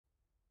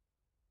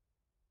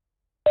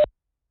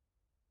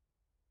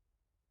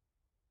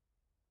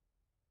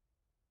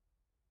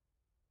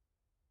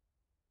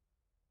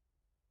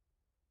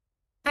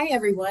Hi,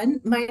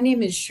 everyone. My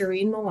name is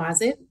Shireen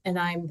Mawazit, and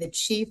I'm the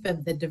Chief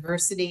of the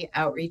Diversity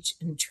Outreach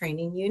and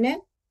Training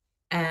Unit.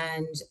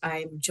 And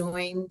I'm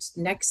joined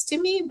next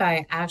to me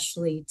by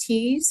Ashley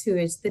Tees, who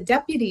is the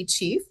Deputy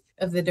Chief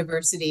of the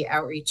Diversity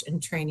Outreach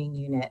and Training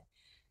Unit.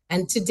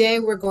 And today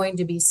we're going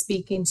to be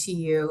speaking to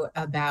you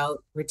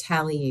about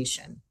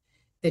retaliation,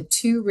 the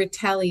two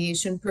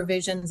retaliation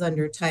provisions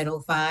under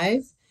Title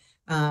V.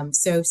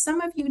 So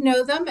some of you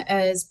know them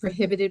as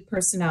prohibited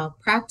personnel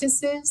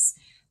practices.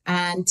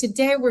 And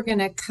today we're going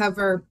to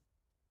cover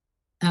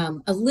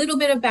a little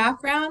bit of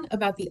background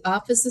about the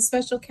Office of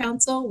Special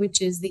Counsel,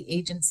 which is the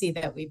agency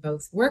that we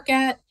both work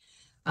at,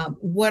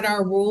 what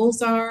our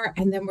rules are,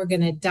 and then we're going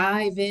to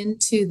dive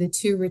into the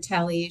two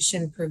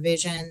retaliation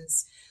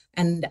provisions.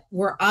 And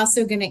we're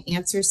also going to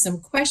answer some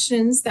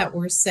questions that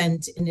were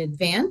sent in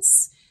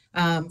advance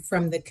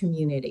from the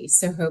community.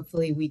 So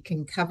hopefully we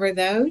can cover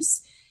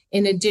those,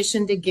 in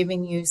addition to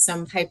giving you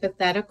some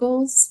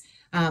hypotheticals.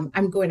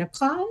 I'm going to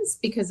pause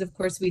because, of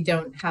course, we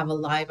don't have a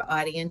live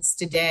audience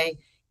today.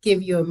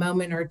 Give you a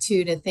moment or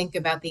two to think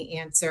about the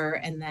answer,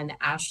 and then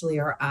Ashley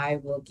or I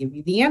will give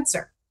you the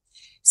answer.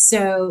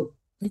 So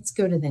let's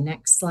go to the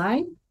next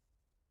slide.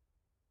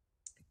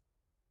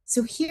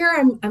 So here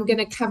I'm going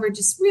to cover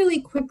just really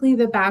quickly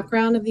the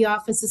background of the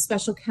Office of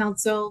Special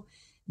Counsel.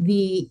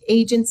 The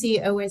agency,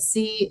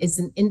 OSC, is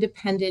an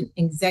independent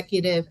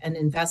executive and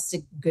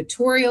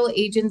investigatorial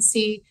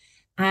agency.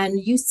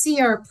 And you see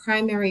our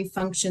primary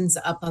functions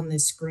up on the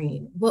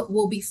screen. What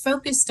we'll be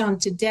focused on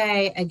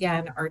today,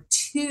 again, are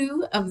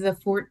two of the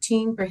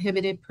 14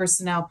 prohibited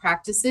personnel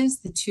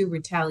practices, the two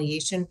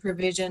retaliation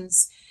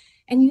provisions.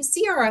 And you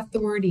see our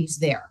authorities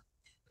there.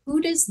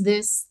 Who does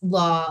this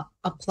law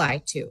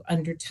apply to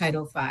under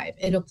Title V?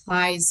 It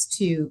applies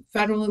to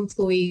federal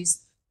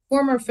employees,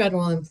 former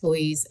federal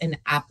employees, and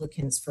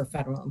applicants for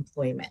federal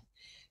employment.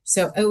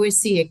 So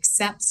OSC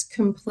accepts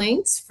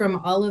complaints from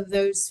all of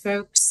those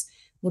folks.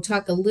 We'll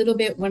talk a little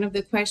bit, one of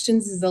the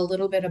questions is a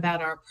little bit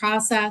about our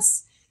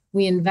process.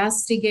 We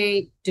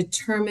investigate,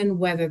 determine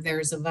whether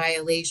there's a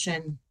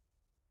violation.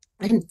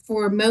 And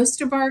for most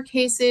of our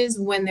cases,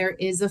 when there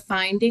is a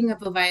finding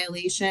of a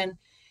violation,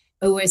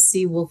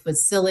 OSC will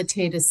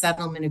facilitate a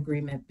settlement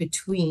agreement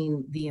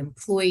between the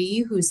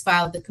employee who's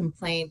filed the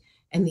complaint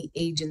and the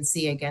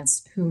agency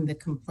against whom the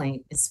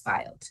complaint is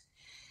filed.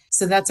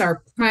 So that's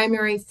our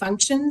primary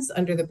functions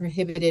under the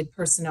prohibited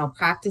personnel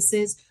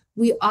practices.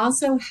 We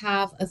also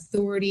have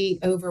authority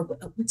over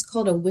what's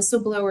called a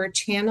whistleblower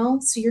channel.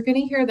 So you're going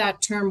to hear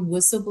that term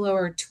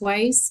whistleblower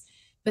twice,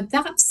 but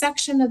that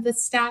section of the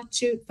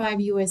statute, 5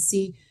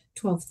 U.S.C.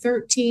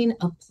 1213,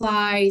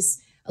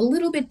 applies a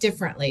little bit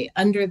differently.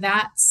 Under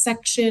that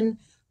section,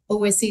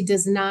 OSC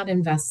does not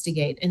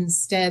investigate.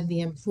 Instead,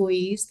 the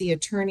employees, the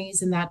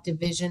attorneys in that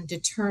division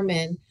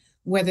determine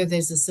whether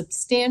there's a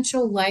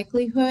substantial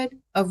likelihood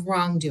of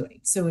wrongdoing.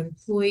 So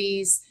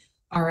employees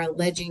are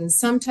alleging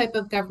some type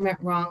of government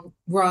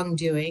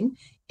wrongdoing.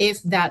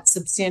 If that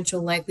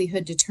substantial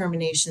likelihood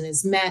determination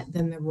is met,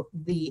 then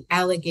the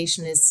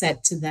allegation is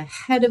set to the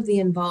head of the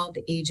involved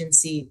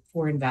agency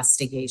for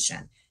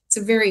investigation. It's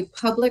a very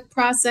public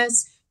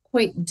process,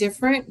 quite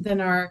different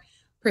than our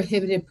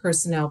prohibited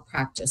personnel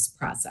practice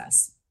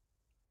process.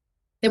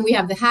 Then we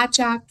have the Hatch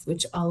Act,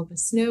 which all of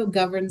us know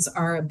governs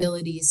our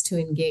abilities to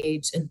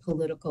engage in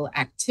political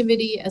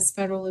activity as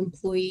federal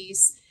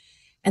employees.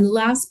 And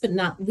last but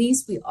not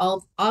least, we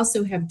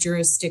also have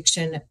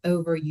jurisdiction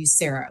over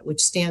USERRA,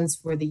 which stands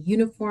for the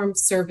Uniformed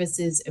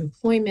Services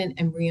Employment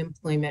and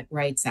Reemployment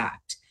Rights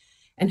Act.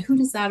 And who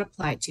does that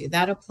apply to?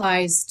 That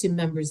applies to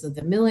members of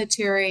the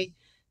military,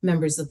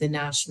 members of the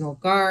National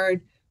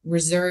Guard,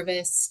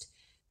 reservists.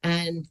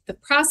 And the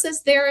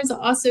process there is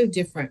also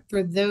different.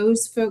 For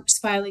those folks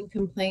filing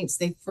complaints,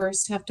 they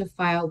first have to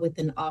file with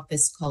an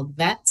office called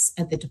VETS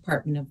at the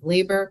Department of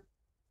Labor.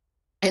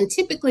 And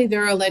typically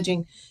they're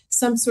alleging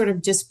some sort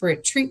of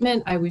disparate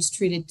treatment. I was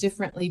treated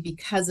differently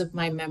because of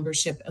my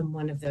membership in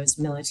one of those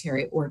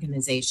military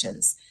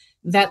organizations.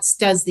 VETS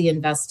does the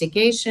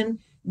investigation.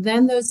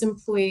 Then those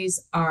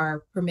employees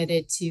are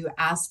permitted to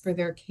ask for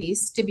their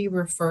case to be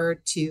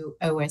referred to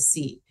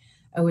OSC.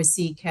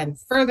 OSC can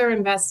further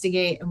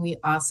investigate, and we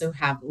also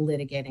have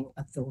litigating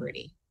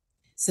authority.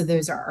 So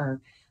those are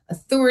our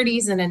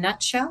authorities in a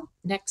nutshell.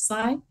 Next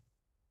slide.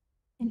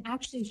 And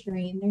actually,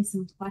 Shireen, there's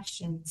some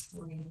questions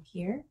for you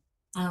here.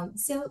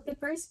 So the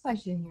first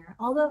question here,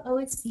 although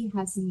OSC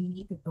has some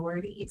unique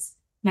authorities,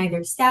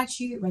 neither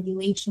statute,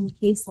 regulation,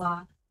 case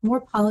law,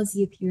 nor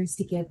policy appears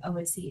to give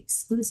OSC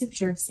exclusive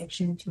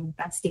jurisdiction to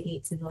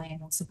investigate civilian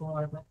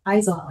whistleblower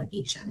reprisal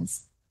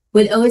allegations.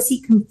 Would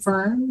OSC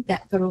confirm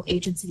that federal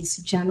agencies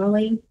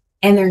generally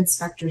and their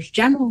inspectors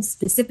general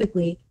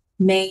specifically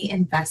may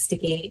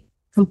investigate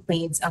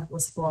complaints of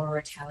whistleblower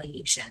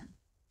retaliation?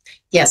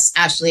 Yes,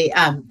 Ashley,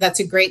 that's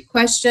a great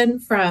question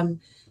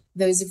from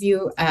those of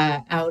you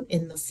out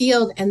in the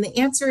field. And the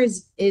answer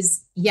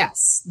is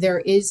yes, there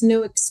is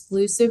no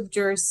exclusive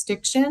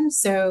jurisdiction.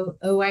 So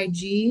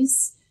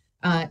OIGs,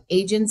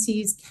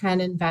 agencies can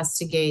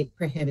investigate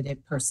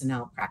prohibited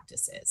personnel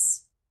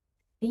practices.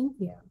 Thank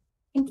you.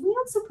 And can you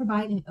also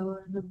provide an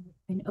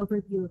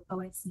overview of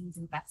OSC's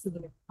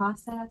investigative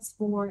process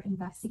for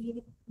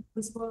investigating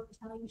whistleblower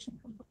retaliation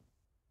complaints?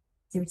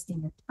 Is there a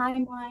standard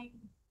timeline?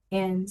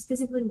 And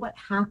specifically, what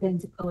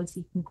happens if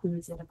OSC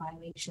concludes that a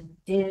violation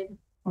did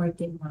or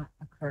did not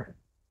occur?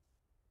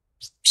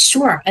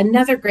 Sure,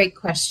 another great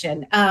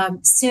question.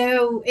 I'm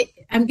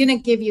going to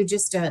give you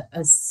just a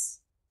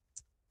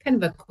kind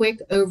of a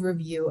quick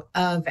overview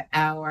of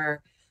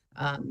our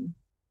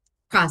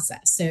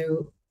process.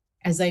 So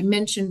as I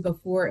mentioned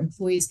before,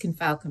 employees can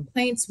file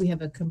complaints. We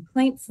have a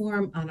complaint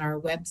form on our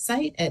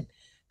website at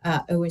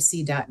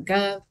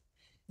osc.gov.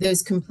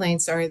 Those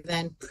complaints are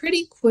then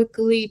pretty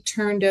quickly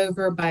turned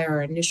over by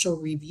our initial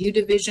review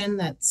division,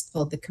 that's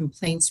called the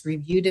Complaints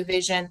Review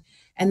Division,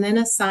 and then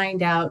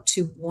assigned out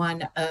to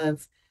one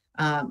of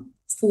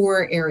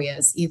 4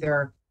 areas,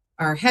 either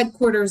our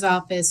headquarters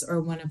office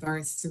or one of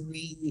our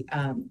 3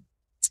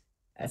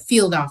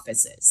 field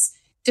offices,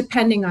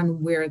 depending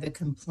on where the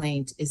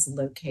complaint is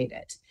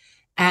located.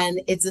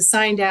 And it's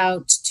assigned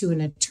out to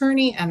an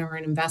attorney and or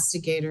an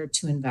investigator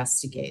to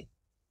investigate.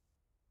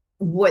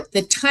 What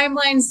the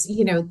timelines,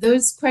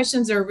 those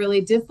questions are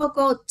really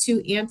difficult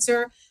to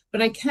answer,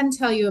 but I can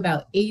tell you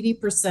about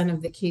 80%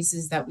 of the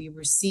cases that we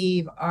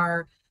receive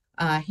are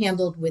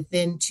handled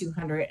within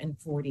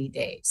 240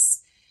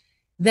 days.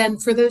 Then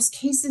for those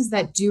cases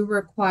that do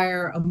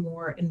require a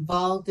more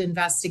involved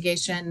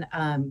investigation,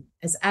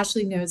 as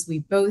Ashley knows, we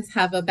both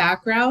have a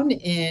background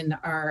in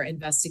our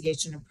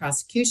investigation and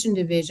prosecution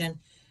division.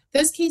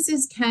 Those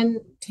cases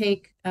can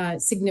take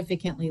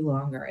significantly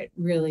longer. It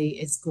really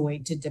is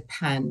going to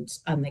depend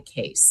on the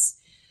case.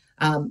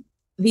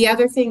 The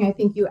other thing I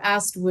think you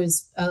asked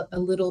was a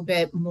little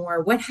bit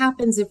more, what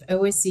happens if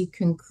OSC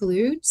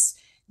concludes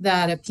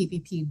that a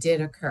PPP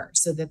did occur,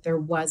 so that there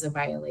was a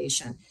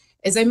violation?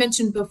 As I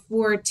mentioned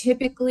before,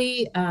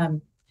 typically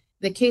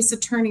the case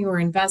attorney or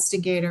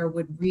investigator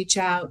would reach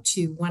out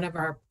to one of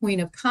our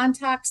point of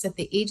contacts at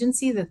the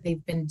agency that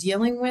they've been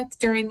dealing with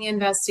during the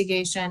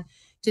investigation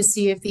to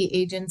see if the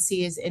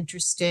agency is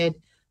interested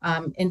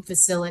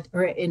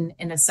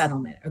in a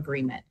settlement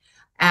agreement.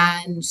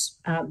 And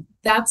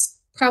that's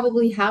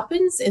probably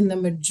happens in the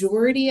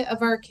majority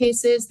of our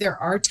cases. There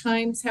are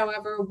times,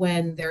 however,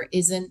 when there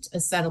isn't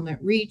a settlement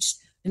reached,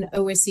 and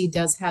OSC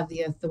does have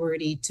the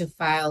authority to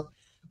file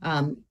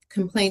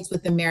complaints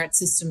with the Merit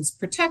Systems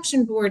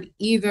Protection Board,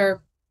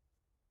 either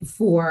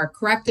for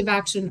corrective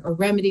action or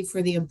remedy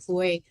for the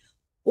employee,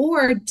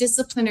 or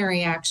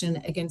disciplinary action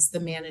against the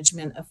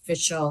management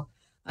official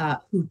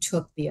who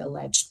took the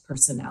alleged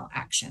personnel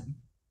action.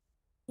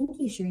 Thank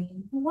you,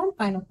 Shireen. One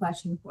final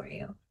question for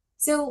you.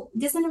 So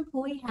does an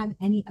employee have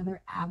any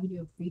other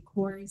avenue of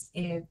recourse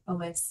if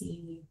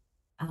OSC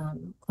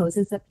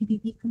closes a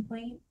PPP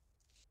complaint?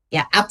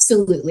 Yeah,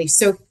 absolutely.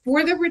 So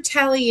for the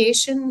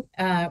retaliation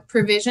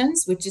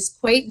provisions, which is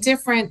quite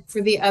different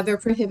for the other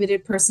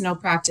prohibited personnel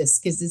practice,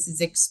 because this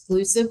is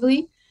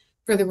exclusively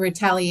for the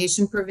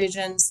retaliation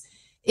provisions,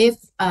 if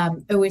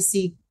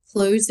OSC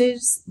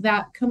closes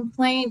that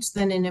complaint,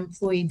 then an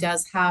employee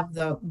does have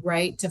the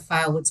right to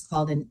file what's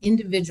called an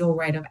individual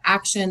right of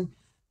action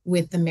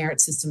with the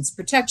Merit Systems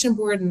Protection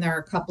Board, and there are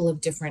a couple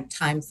of different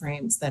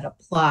timeframes that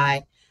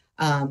apply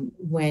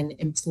when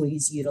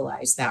employees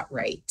utilize that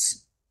right.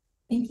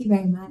 Thank you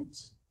very much.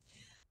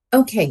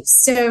 Okay,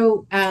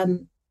 so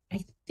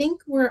I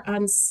think we're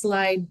on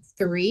slide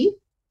 3,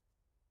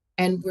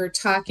 and we're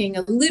talking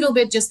a little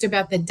bit just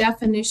about the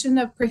definition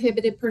of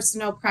prohibited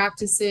personnel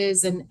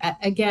practices. And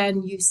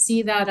again, you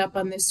see that up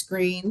on the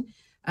screen.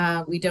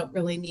 We don't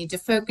really need to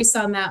focus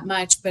on that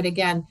much, but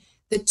again,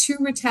 the 2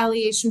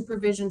 retaliation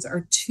provisions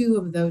are 2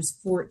 of those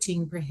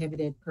 14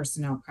 prohibited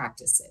personnel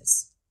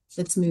practices.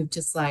 Let's move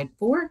to slide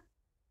 4.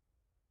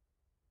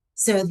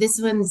 So this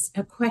one's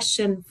a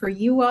question for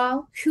you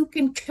all. Who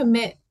can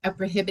commit a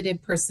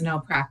prohibited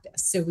personnel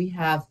practice? So we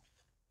have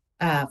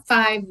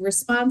 5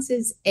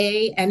 responses.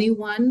 A,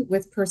 anyone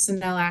with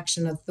personnel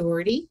action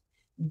authority.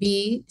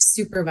 B,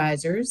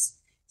 supervisors.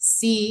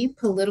 C,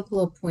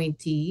 political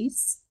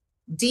appointees.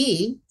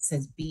 D,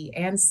 says B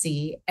and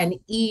C, and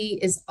E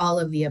is all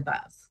of the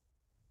above.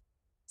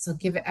 So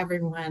give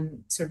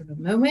everyone sort of a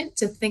moment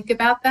to think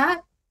about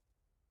that.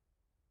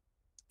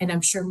 And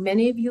I'm sure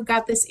many of you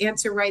got this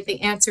answer right.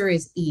 The answer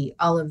is E,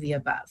 all of the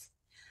above.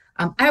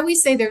 I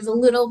always say there's a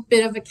little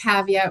bit of a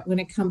caveat when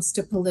it comes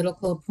to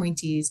political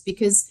appointees,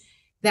 because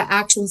the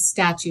actual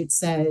statute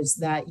says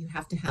that you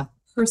have to have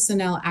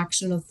personnel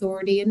action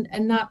authority,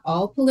 and not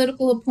all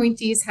political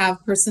appointees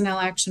have personnel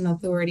action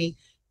authority,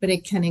 but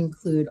it can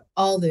include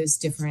all those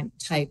different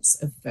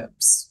types of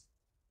folks.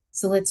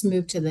 So let's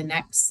move to the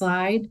next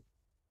slide.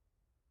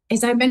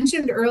 As I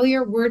mentioned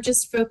earlier, we're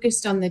just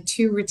focused on the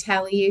 2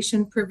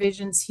 retaliation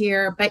provisions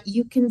here, but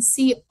you can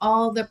see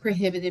all the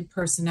prohibited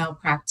personnel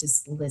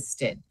practice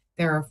listed.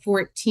 There are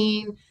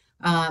 14,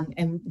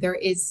 and there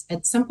is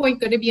at some point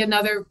going to be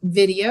another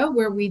video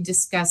where we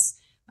discuss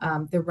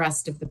the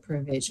rest of the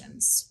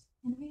provisions.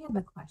 And I have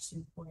a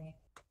question for you.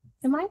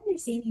 So my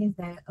understanding is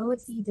that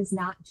OSC does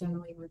not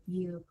generally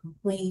review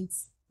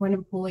complaints when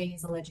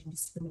employees alleging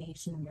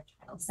discrimination under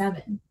Title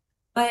VII.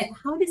 But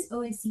how does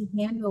OSC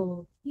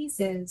handle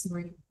cases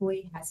where an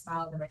employee has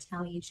filed a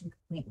retaliation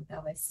complaint with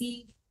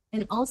OSC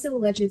and also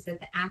alleges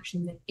that the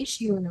actions at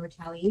issue in the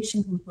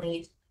retaliation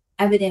complaint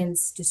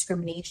evidence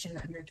discrimination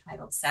under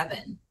Title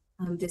VII?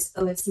 Does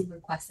OSC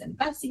request an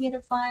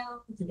investigative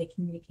file? Do they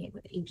communicate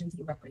with the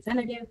agency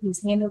representative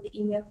who's handled the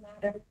email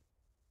matter?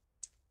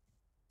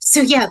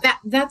 So yeah,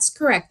 that's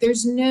correct.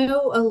 There's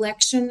no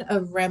election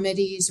of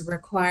remedies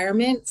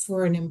requirement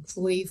for an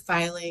employee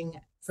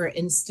filing, for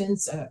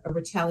instance, a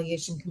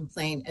retaliation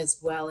complaint as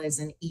well as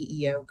an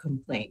EEO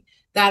complaint.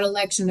 That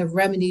election of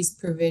remedies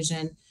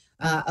provision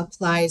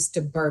applies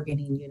to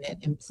bargaining unit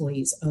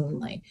employees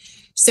only.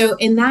 So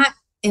in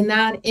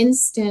that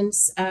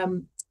instance,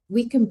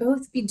 we can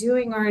both be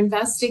doing our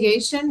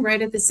investigation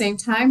right at the same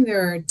time.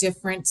 There are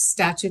different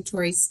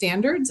statutory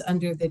standards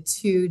under the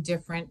two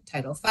different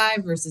Title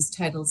V versus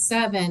Title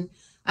VII.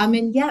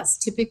 And yes,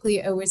 typically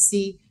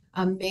OSC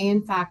may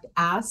in fact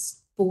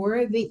ask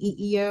for the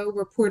EEO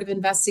report of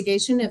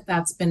investigation if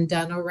that's been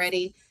done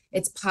already.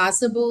 It's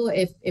possible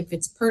if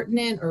it's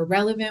pertinent or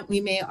relevant,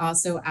 we may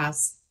also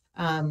ask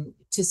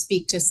to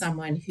speak to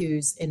someone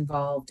who's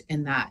involved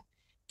in that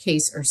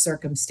case or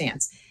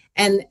circumstance.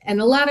 And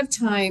a lot of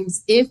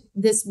times, if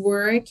this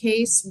were a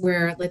case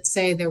where, let's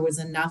say, there was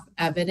enough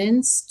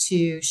evidence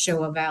to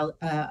show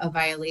a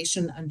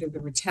violation under the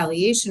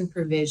retaliation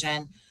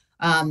provision,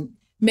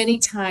 many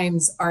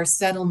times our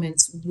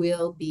settlements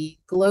will be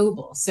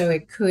global. So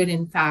it could,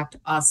 in fact,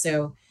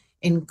 also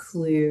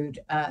include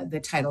the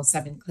Title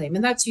VII claim.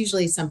 And that's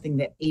usually something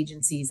that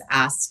agencies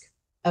ask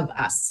of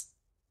us.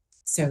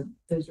 So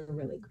those are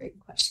really great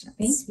questions.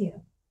 Thank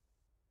you.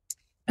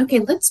 Okay,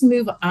 let's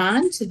move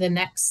on to the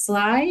next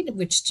slide,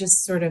 which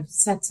just sort of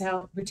sets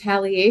out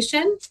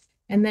retaliation,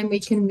 and then we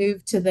can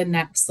move to the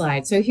next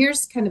slide. So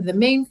here's kind of the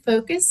main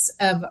focus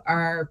of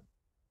our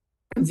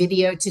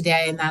video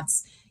today, and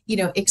that's,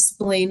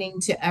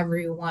 explaining to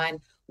everyone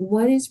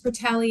what is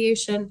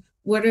retaliation,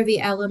 what are the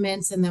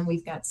elements, and then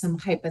we've got some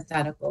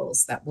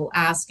hypotheticals that we'll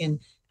ask, and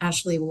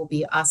Ashley will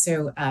be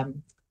also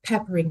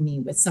peppering me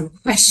with some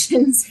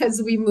questions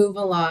as we move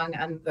along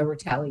on the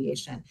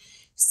retaliation.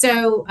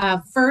 So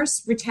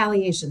first,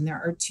 retaliation.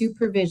 There are two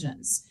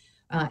provisions.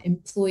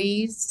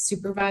 Employees,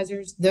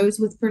 supervisors, those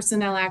with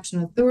personnel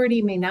action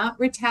authority may not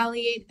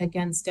retaliate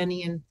against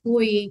any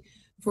employee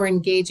for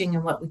engaging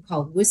in what we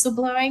call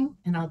whistleblowing,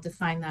 and I'll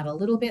define that a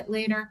little bit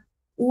later,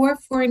 or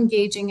for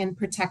engaging in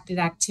protected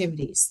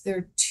activities.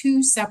 They're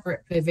two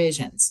separate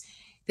provisions.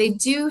 They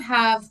do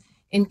have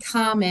in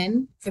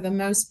common, for the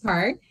most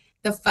part,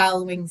 the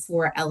following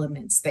four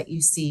elements that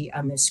you see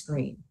on the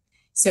screen.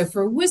 So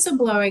for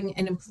whistleblowing,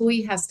 an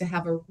employee has to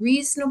have a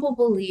reasonable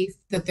belief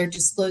that they're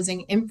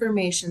disclosing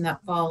information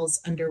that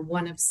falls under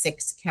one of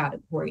six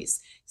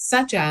categories,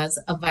 such as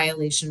a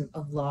violation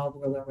of law,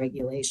 rule, or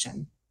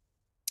regulation.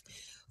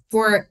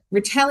 For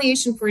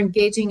retaliation for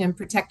engaging in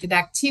protected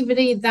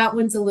activity, that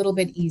one's a little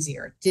bit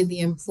easier. Did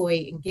the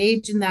employee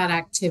engage in that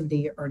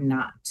activity or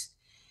not?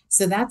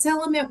 So that's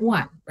element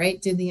one,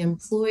 right? Did the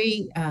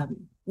employee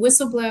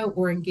whistleblow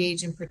or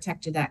engage in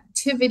protected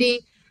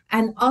activity?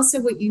 And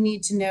also what you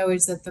need to know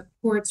is that the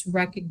courts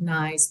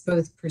recognize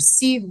both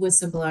perceived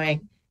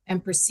whistleblowing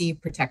and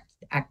perceived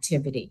protected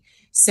activity.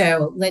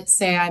 So let's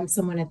say I'm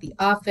someone at the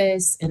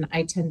office and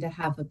I tend to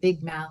have a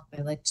big mouth.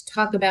 I like to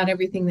talk about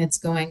everything that's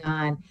going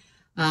on.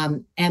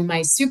 And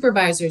my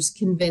supervisor's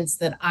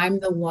convinced that I'm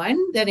the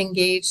one that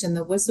engaged in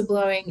the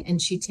whistleblowing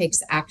and she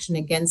takes action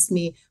against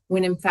me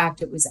when in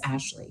fact it was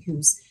Ashley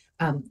who's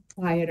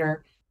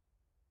quieter,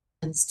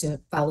 to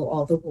follow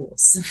all the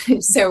rules.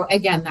 So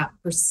again, that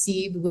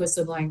perceived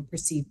whistleblowing,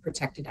 perceived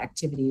protected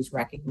activity is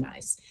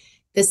recognized.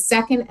 The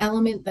second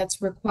element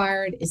that's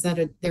required is that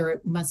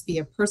there must be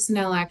a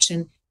personnel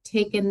action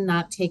taken,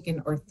 not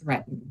taken, or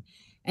threatened.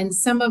 And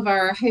some of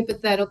our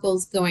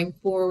hypotheticals going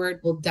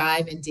forward will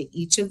dive into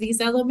each of these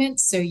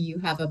elements so you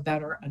have a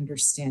better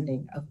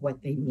understanding of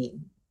what they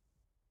mean.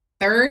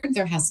 Third,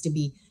 there has to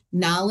be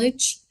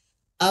knowledge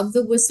of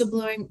the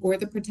whistleblowing or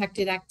the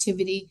protected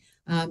activity.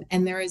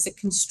 And there is a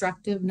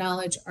constructive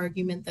knowledge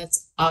argument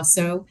that's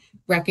also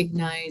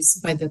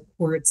recognized by the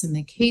courts in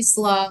the case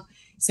law.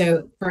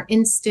 So for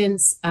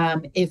instance,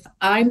 if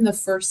I'm the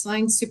first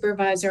line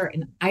supervisor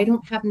and I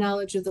don't have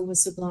knowledge of the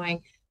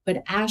whistleblowing,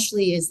 but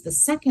Ashley is the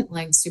second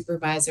line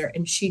supervisor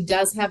and she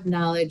does have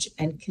knowledge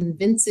and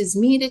convinces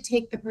me to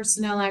take the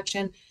personnel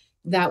action,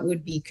 that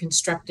would be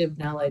constructive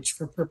knowledge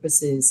for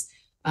purposes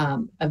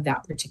of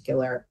that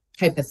particular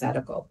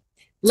hypothetical.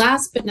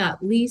 Last but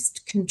not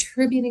least,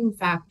 contributing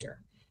factor.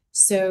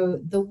 So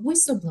the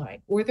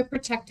whistleblowing or the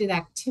protected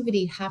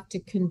activity have to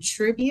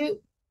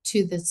contribute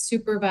to the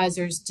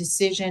supervisor's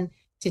decision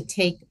to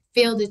take,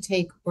 fail to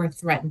take, or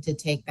threaten to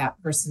take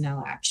that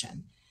personnel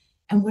action.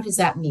 And what does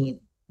that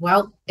mean?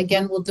 Well,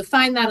 again, we'll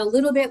define that a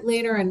little bit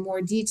later in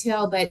more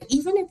detail, but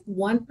even if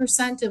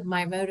 1% of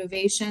my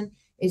motivation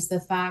is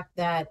the fact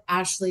that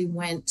Ashley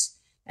went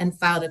and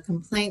filed a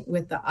complaint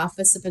with the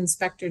Office of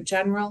Inspector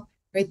General,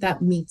 right,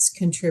 that meets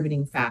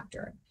contributing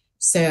factor.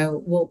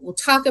 So we'll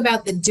talk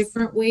about the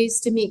different ways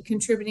to meet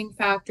contributing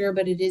factor,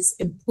 but it is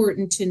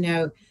important to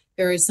note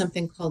there is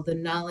something called the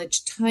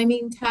knowledge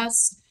timing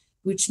test,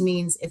 which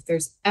means if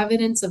there's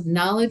evidence of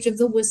knowledge of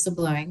the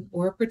whistleblowing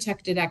or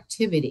protected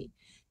activity,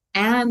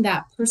 and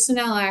that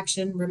personnel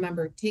action,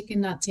 remember, taken,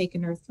 not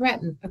taken, or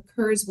threatened,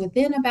 occurs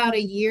within about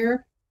a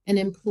year, an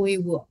employee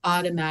will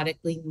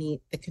automatically meet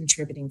the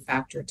contributing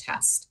factor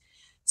test.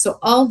 So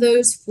all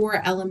those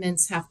 4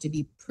 elements have to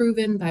be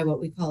proven by what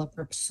we call a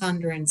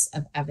preponderance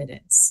of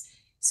evidence.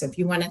 So if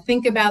you want to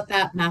think about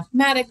that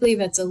mathematically,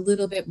 that's a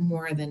little bit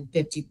more than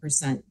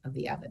 50% of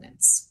the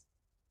evidence.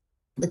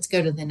 Let's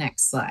go to the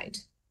next slide.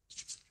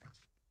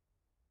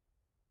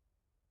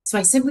 So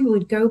I said we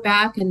would go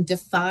back and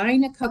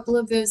define a couple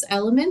of those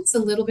elements a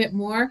little bit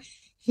more.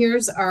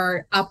 Here's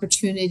our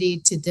opportunity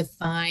to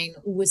define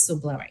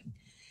whistleblowing.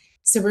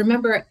 So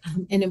remember,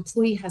 an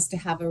employee has to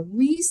have a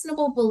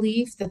reasonable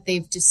belief that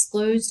they've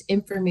disclosed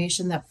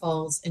information that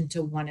falls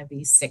into one of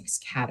these 6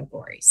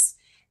 categories.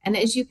 And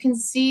as you can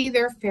see,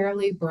 they're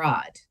fairly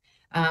broad.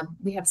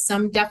 We have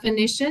some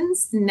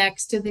definitions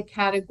next to the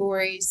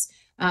categories.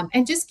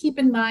 And just keep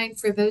in mind,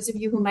 for those of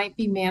you who might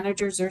be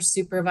managers or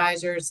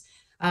supervisors,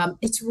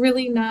 it's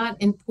really not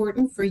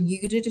important for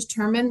you to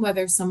determine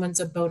whether someone's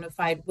a bona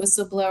fide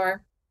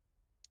whistleblower,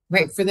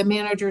 right? For the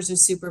managers or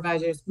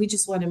supervisors, we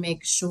just want to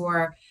make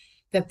sure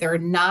that they're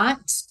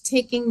not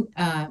taking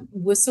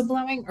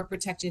whistleblowing or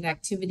protected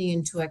activity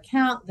into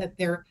account, that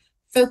they're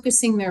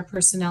focusing their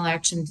personnel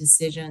action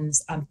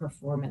decisions on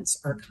performance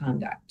or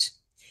conduct.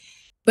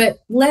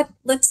 But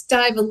let's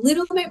dive a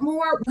little bit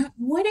more.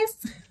 What if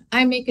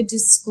I make a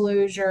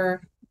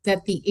disclosure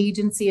that the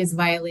agency is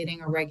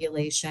violating a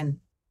regulation,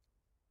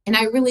 and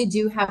I really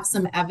do have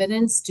some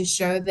evidence to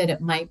show that it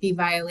might be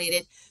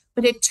violated,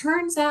 but it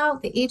turns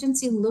out the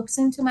agency looks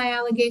into my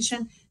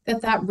allegation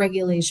that that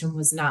regulation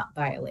was not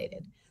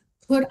violated?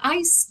 Could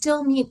I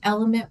still meet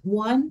element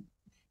 1?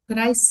 Could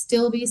I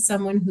still be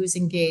someone who's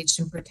engaged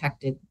in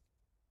protected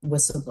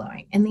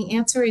whistleblowing? And the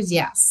answer is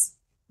yes,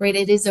 right?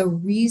 It is a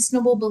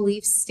reasonable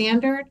belief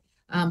standard,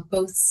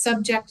 both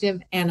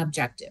subjective and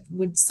objective.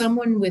 Would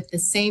someone with the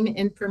same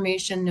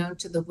information known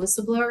to the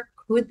whistleblower,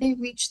 could they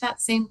reach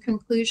that same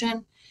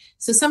conclusion?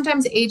 So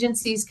sometimes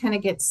agencies kind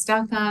of get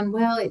stuck on,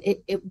 well,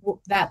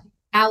 that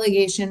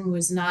allegation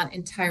was not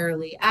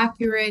entirely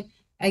accurate.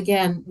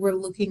 Again, we're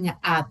looking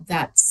at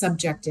that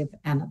subjective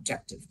and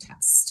objective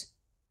test.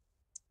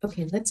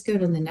 Okay, let's go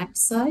to the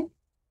next slide.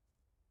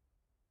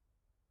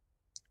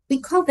 We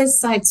call this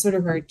slide sort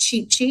of our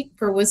cheat sheet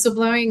for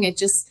whistleblowing. It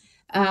just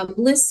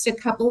lists a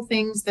couple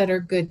things that are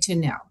good to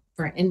know.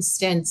 For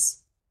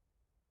instance,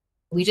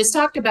 we just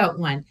talked about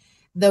one.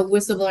 The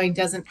whistleblowing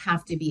doesn't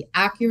have to be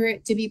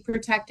accurate to be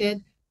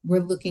protected.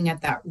 We're looking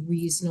at that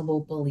reasonable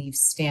belief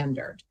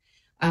standard.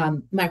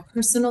 My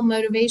personal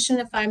motivation,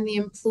 if I'm the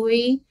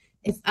employee,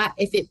 if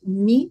it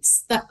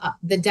meets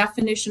the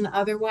definition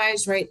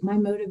otherwise, right, my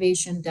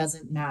motivation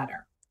doesn't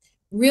matter.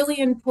 Really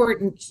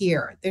important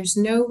here, there's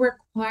no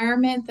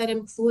requirement that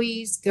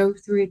employees go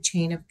through a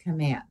chain of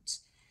command.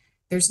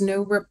 There's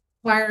no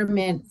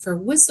requirement for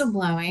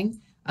whistleblowing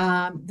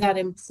that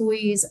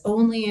employees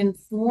only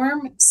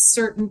inform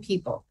certain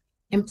people.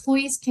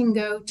 Employees can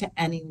go to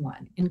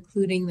anyone,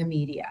 including the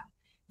media.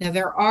 Now,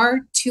 there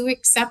are 2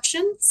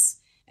 exceptions,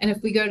 and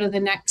if we go to the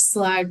next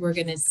slide, we're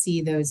going to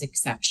see those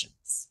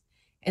exceptions.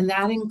 And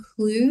that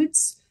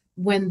includes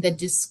when the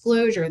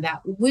disclosure,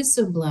 that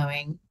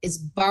whistleblowing, is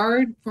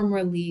barred from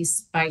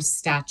release by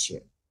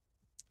statute,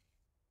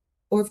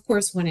 or of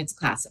course, when it's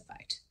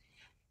classified.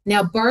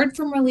 Now, barred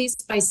from release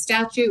by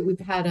statute, we've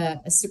had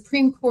a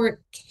Supreme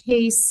Court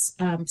case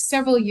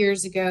several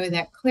years ago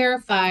that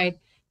clarified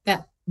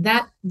that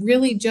that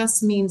really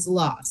just means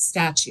law,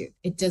 statute.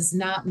 It does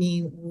not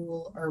mean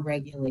rule or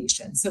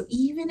regulation. So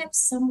even if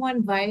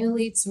someone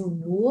violates a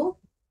rule,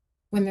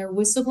 when they're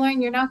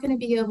whistleblowing, you're not going to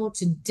be able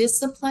to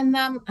discipline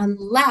them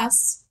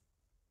unless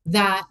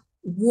that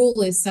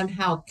rule is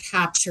somehow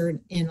captured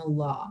in a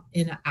law,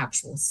 in an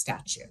actual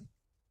statute.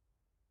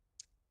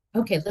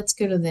 Okay, let's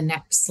go to the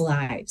next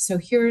slide. So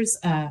here's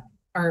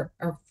our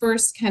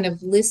first kind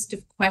of list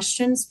of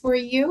questions for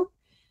you.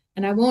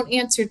 And I won't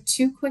answer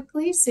too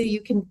quickly, so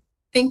you can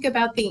think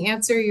about the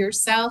answer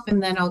yourself,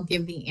 and then I'll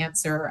give the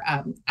answer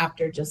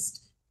after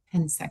just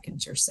 10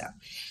 seconds or so.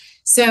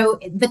 So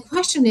the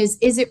question is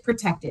it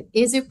protected?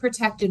 Is it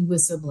protected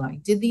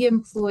whistleblowing? Did the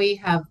employee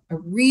have a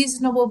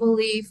reasonable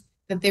belief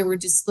that they were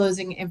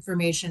disclosing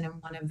information in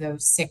one of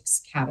those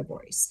 6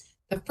 categories?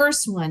 The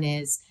first one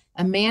is,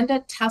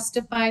 Amanda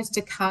testifies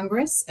to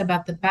Congress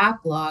about the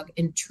backlog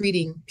in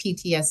treating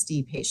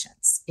PTSD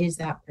patients. Is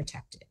that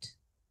protected?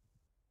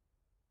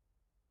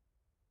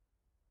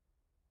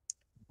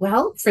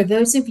 Well, for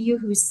those of you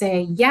who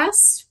say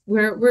yes,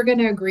 we're going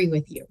to agree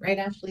with you, right,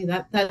 Ashley?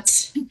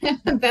 That's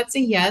that's a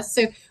yes.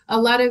 So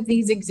a lot of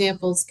these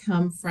examples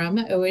come from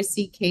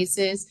OSC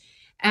cases,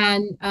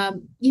 and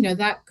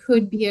that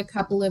could be a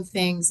couple of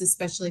things,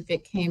 especially if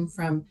it came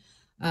from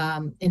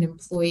an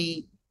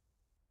employee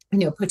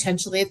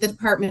potentially at the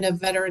Department of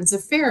Veterans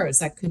Affairs,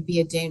 that could be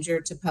a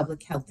danger to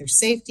public health or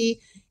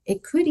safety.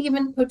 It could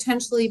even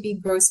potentially be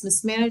gross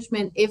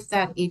mismanagement if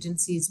that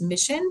agency's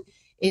mission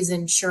is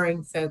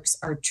ensuring folks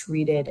are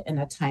treated in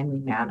a timely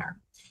manner.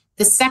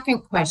 The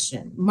second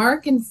question,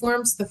 Mark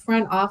informs the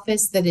front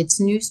office that its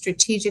new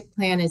strategic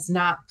plan is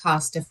not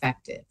cost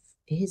effective.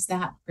 Is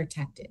that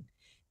protected?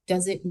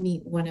 Does it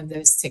meet one of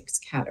those 6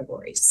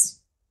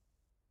 categories?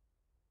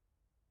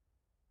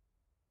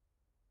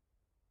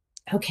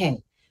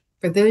 Okay,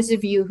 for those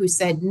of you who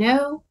said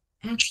no,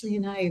 Ashley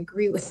and I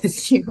agree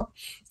with you.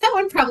 That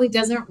one probably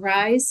doesn't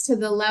rise to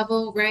the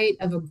level, right,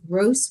 of a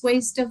gross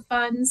waste of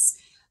funds.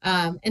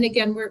 And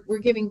again, we're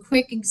giving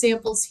quick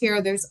examples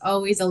here. There's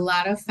always a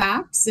lot of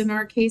facts in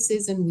our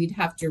cases, and we'd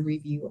have to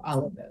review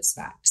all of those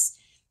facts.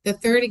 The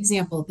third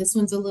example, this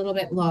one's a little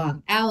bit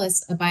long.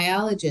 Alice, a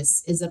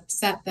biologist, is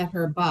upset that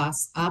her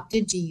boss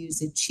opted to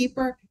use a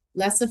cheaper,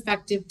 less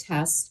effective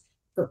test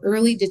for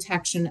early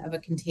detection of a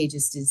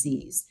contagious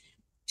disease.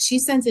 She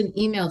sends an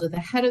email to the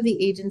head of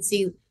the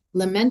agency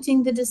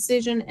lamenting the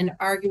decision and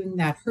arguing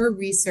that her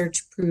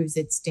research proves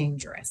it's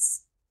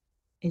dangerous.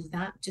 Is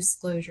that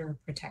disclosure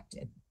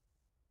protected?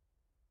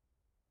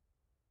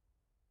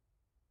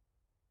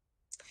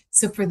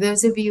 So for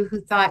those of you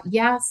who thought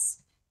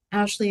yes,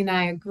 Ashley and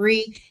I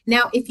agree.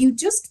 Now, if you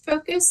just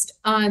focused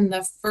on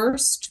the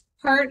first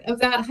part of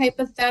that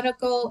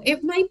hypothetical,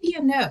 it might be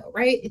a no,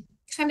 right? It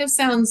kind of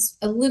sounds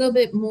a little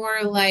bit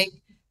more like,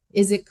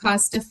 is it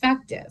cost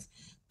effective?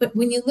 But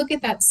when you look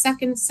at that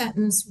second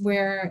sentence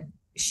where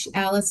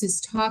Alice is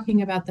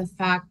talking about the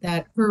fact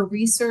that her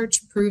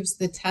research proves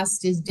the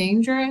test is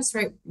dangerous,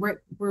 right?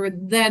 We're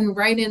then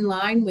right in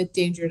line with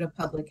danger to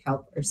public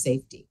health or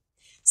safety.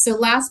 So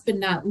last but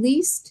not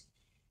least,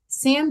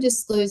 Sam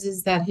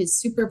discloses that his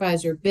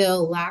supervisor,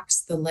 Bill,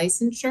 lacks the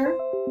licensure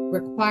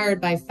required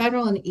by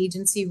federal and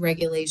agency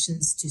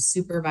regulations to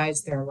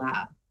supervise their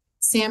lab.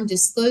 Sam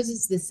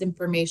discloses this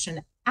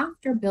information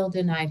after Bill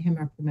denied him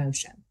a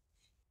promotion.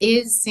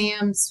 Is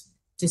Sam's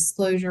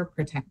disclosure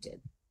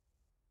protected?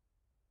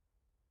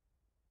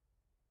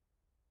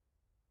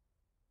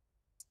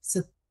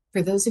 So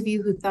for those of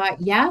you who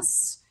thought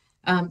yes,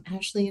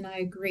 Ashley and I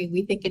agree.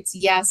 We think it's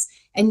yes.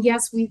 And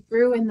yes, we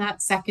threw in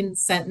that second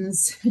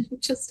sentence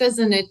just as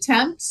an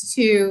attempt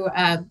to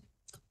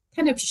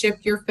kind of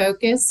shift your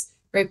focus,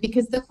 right?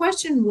 Because the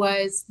question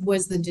was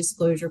the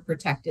disclosure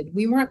protected?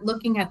 We weren't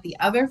looking at the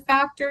other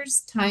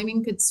factors.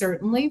 Timing could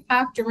certainly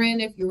factor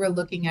in if you were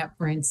looking at,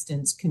 for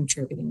instance,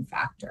 contributing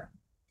factor.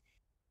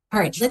 All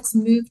right, let's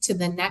move to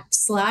the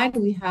next slide.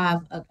 We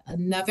have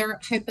another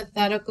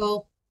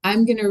hypothetical.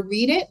 I'm going to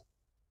read it,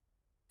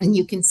 and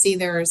you can see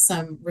there are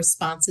some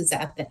responses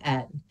at the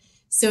end.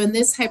 So in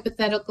this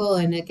hypothetical,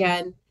 and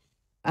again,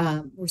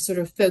 we're sort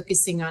of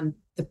focusing on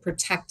the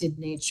protected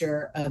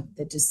nature of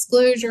the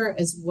disclosure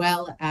as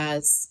well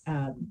as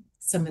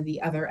some of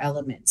the other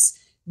elements.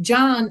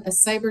 John, a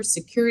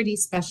cybersecurity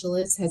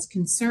specialist, has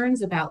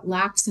concerns about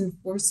lax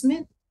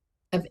enforcement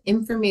of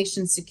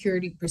information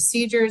security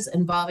procedures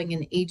involving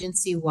an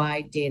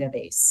agency-wide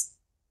database.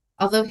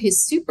 Although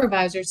his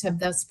supervisors have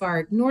thus far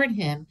ignored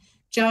him,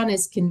 John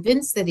is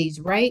convinced that he's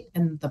right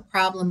and the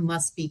problem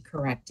must be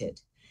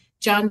corrected.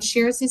 John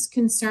shares his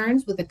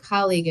concerns with a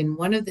colleague in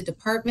one of the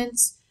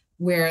departments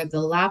where the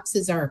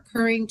lapses are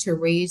occurring to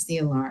raise the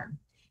alarm.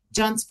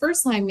 John's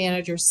first-line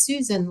manager,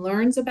 Susan,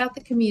 learns about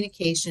the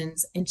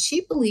communications, and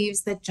she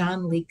believes that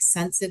John leaks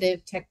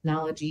sensitive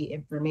technology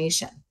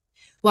information.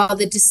 While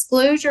the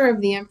disclosure of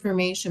the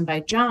information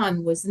by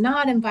John was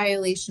not in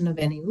violation of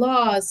any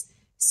laws,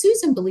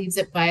 Susan believes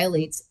it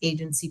violates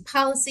agency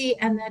policy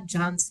and that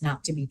John's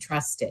not to be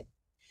trusted.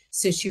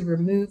 So she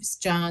removes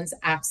John's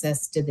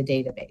access to the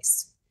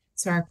database.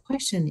 So our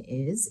question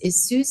is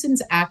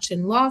Susan's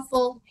action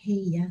lawful? A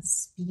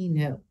yes, B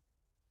no.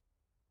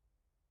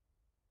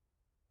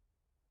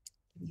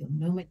 Give you a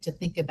moment to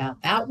think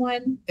about that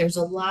one. There's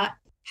a lot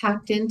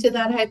packed into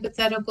that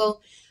hypothetical.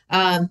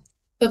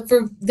 But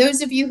for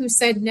those of you who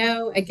said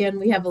no, again,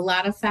 we have a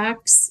lot of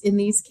facts in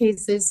these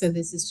cases, so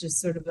this is just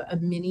sort of a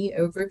mini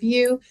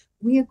overview.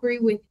 We agree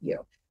with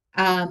you.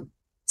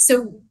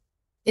 So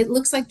it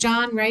looks like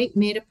John, right,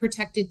 made a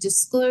protected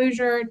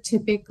disclosure.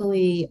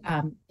 Typically,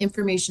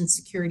 information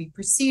security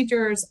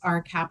procedures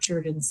are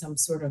captured in some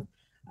sort of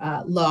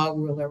law,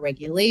 rule, or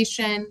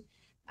regulation.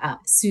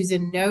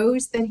 Susan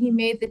knows that he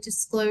made the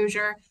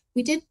disclosure.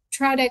 We did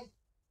try to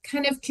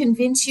kind of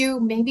convince you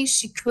maybe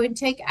she could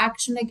take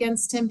action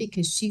against him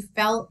because she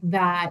felt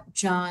that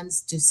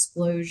John's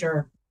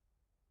disclosure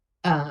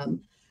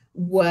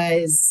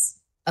was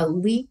a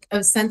leak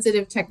of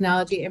sensitive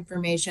technology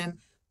information,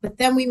 but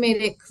then we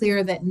made it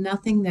clear that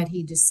nothing that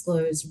he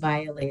disclosed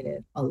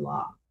violated a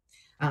law.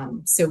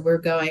 So we're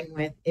going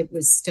with it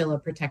was still a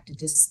protected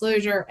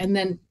disclosure. And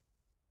then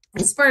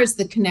as far as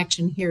the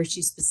connection here,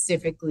 she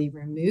specifically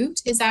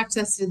removed his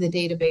access to the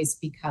database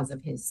because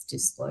of his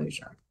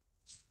disclosure.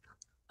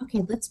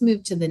 Okay, let's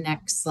move to the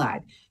next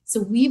slide.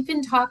 So we've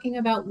been talking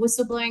about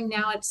whistleblowing.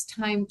 Now it's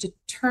time to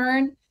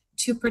turn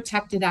to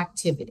protected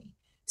activity.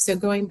 So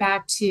going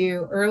back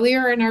to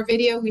earlier in our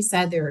video, we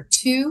said there are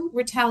two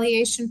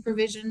retaliation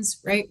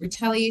provisions, right?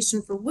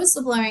 Retaliation for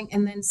whistleblowing,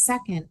 and then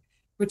second,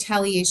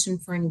 retaliation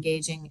for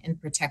engaging in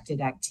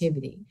protected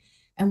activity.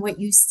 And what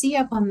you see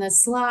up on the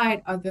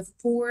slide are the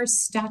four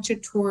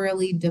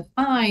statutorily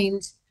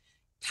defined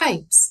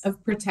types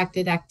of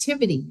protected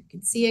activity. You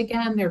can see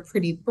again, they're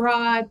pretty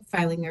broad: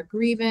 filing a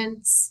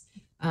grievance,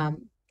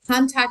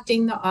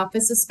 contacting the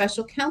Office of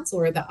Special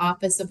Counsel or the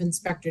Office of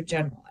Inspector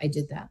General. I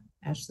did that.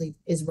 Ashley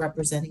is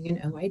representing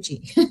an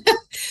OIG.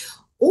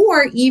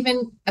 Or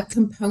even a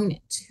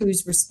component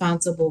who's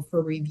responsible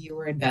for review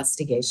or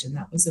investigation.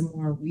 That was a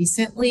more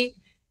recently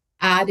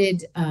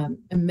added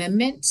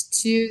amendment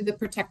to the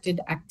protected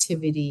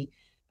activity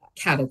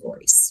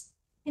categories.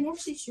 And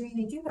actually, Shireen,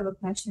 I do have a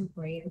question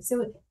for you.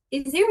 So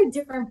is there a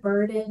different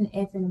burden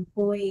if an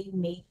employee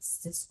makes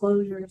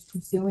disclosures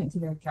pursuant to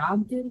their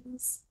job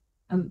duties?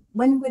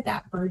 When would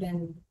that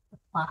burden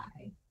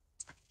apply?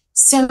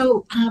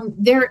 So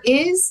there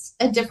is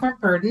a different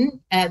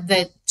burden.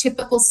 The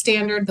typical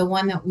standard, the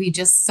one that we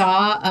just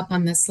saw up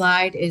on the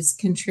slide, is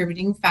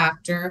contributing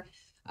factor.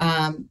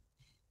 And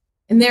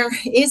there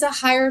is a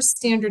higher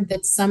standard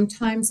that's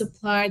sometimes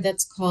applied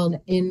that's called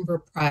in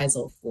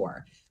reprisal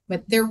for.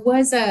 But there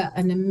was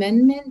an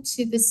amendment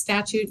to the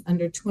statute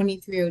under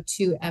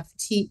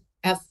 2302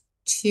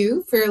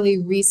 F2 fairly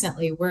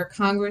recently, where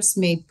Congress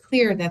made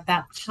clear that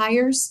that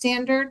higher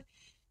standard,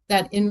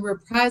 that in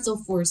reprisal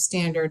for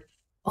standard,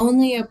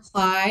 only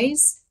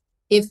applies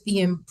if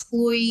the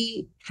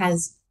employee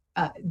has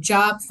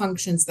job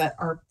functions that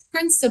are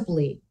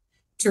principally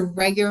to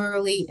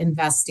regularly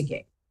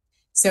investigate.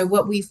 So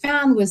what we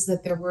found was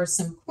that there were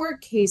some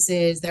court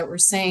cases that were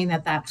saying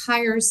that that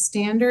higher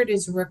standard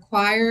is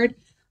required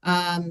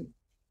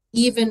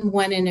even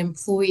when an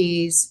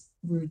employee's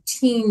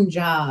routine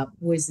job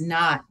was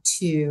not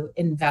to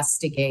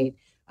investigate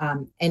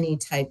any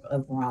type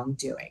of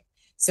wrongdoing.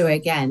 So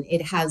again,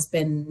 it has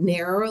been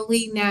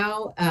narrowly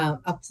now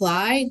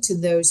applied to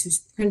those whose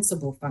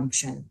principal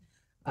function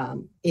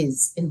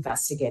is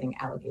investigating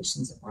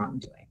allegations of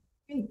wrongdoing.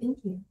 Great, thank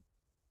you.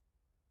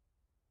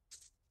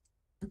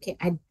 Okay,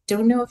 I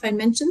don't know if I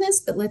mentioned this,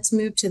 but let's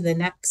move to the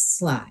next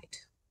slide.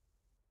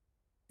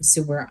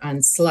 So we're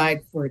on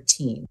slide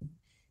 14.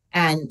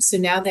 And so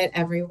now that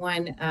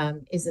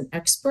everyone is an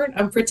expert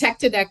on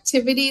protected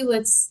activity,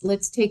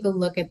 let's take a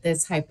look at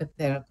this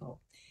hypothetical.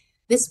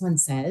 This one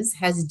says,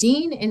 has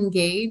Dean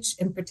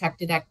engaged in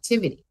protected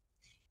activity?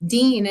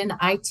 Dean, an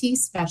IT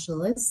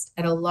specialist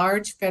at a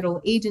large federal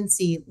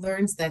agency,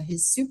 learns that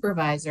his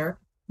supervisor,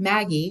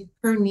 Maggie,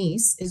 her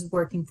niece, is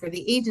working for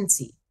the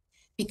agency.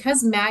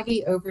 Because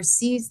Maggie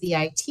oversees the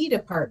IT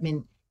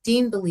department,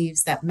 Dean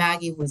believes that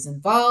Maggie was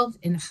involved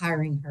in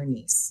hiring her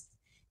niece.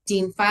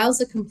 Dean files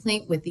a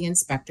complaint with the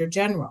Inspector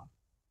General.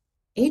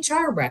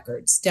 HR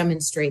records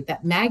demonstrate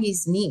that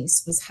Maggie's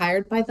niece was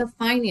hired by the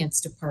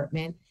finance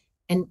department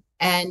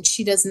and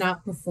she does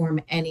not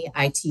perform any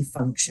IT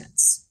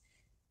functions.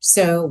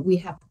 So we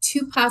have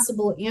two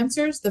possible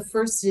answers. The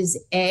first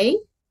is A,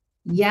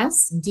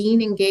 yes, Dean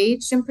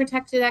engaged in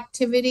protected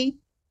activity,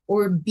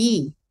 or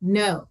B,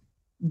 no,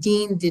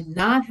 Dean did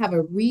not have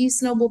a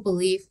reasonable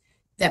belief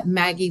that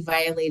Maggie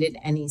violated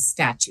any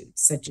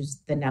statutes, such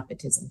as the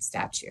nepotism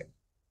statute.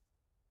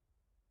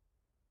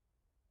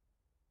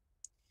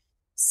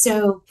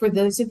 So for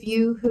those of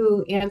you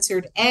who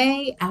answered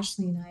A,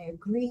 Ashley and I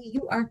agree,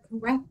 you are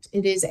correct.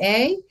 It is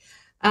A.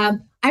 I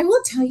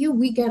will tell you,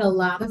 we get a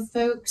lot of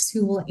folks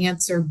who will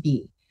answer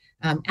B.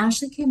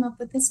 Ashley came up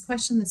with this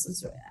question. This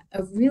was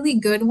a really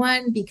good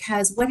one,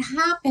 because what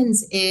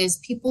happens is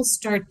people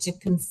start to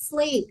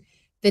conflate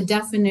the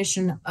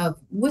definition of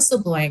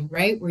whistleblowing,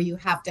 right? Where you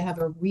have to have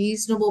a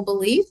reasonable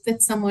belief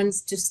that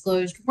someone's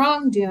disclosed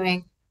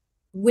wrongdoing,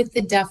 with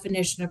the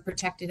definition of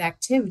protected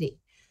activity.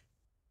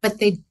 But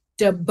they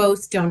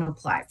both don't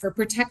apply. For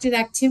protected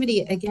activity,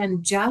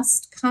 again,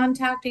 just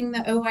contacting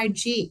the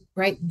OIG,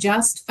 right?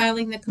 Just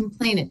filing the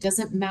complaint. It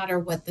doesn't matter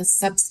what the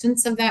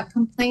substance of that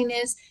complaint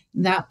is.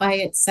 That by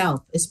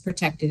itself is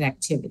protected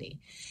activity.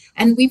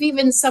 And we've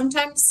even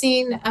sometimes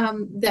seen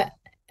the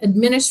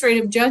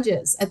administrative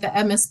judges at the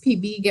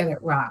MSPB get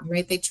it wrong,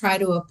 right? They try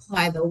to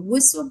apply the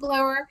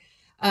whistleblower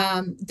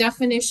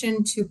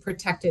definition to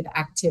protected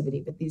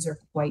activity, but these are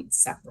quite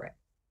separate.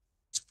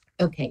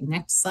 Okay,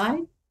 next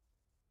slide.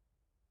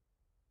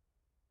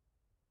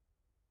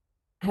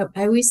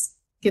 I always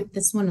get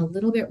this one a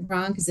little bit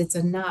wrong because it's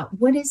a not.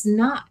 What is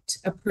not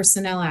a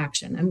personnel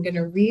action? I'm going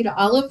to read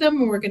all of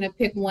them, and we're going to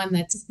pick one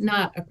that's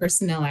not a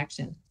personnel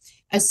action.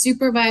 A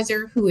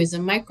supervisor who is a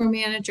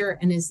micromanager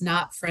and is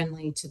not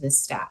friendly to the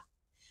staff.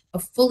 A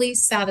fully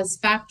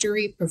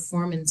satisfactory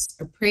performance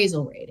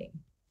appraisal rating.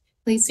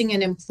 Placing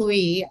an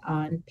employee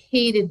on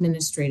paid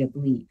administrative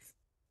leave.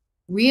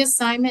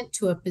 Reassignment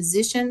to a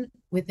position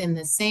within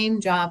the same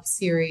job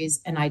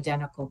series and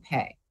identical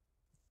pay.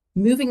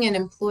 Moving an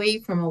employee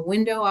from a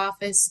window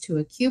office to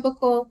a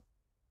cubicle,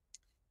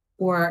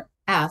 or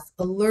F,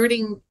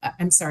 altering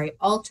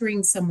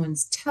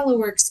someone's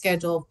telework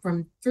schedule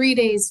from 3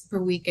 days per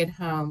week at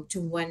home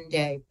to 1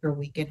 day per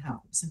week at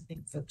home.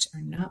 Something folks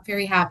are not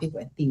very happy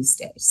with these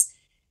days.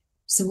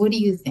 So what do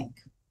you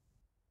think?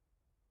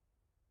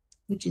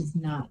 Which is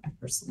not a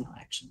personnel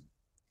action.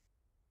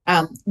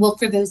 Well,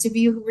 for those of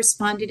you who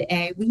responded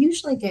A, we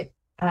usually get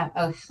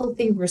a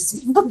healthy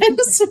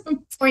response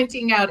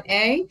pointing out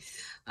A.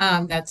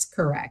 That's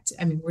correct.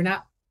 I mean,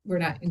 we're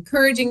not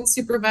encouraging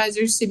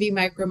supervisors to be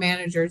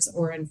micromanagers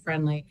or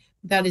unfriendly.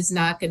 That is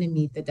not going to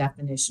meet the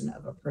definition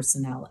of a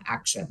personnel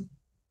action,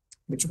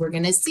 which we're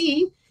going to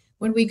see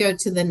when we go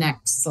to the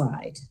next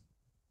slide,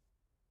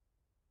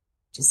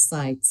 just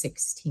slide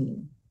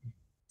 16.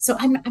 So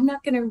I'm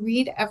not going to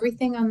read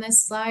everything on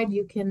this slide.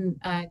 You can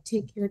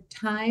take your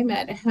time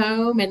at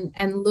home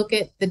and look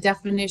at the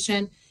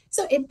definition.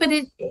 So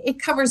it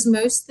covers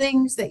most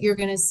things that you're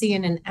going to see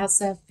in an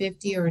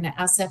SF50 or an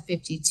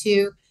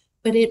SF52,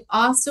 but it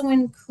also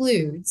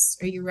includes,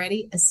 are you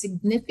ready? A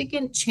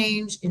significant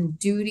change in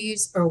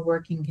duties or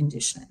working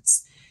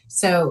conditions.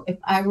 So if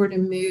I were to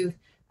move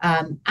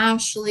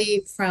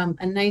Ashley from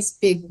a nice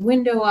big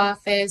window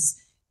office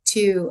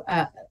to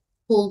a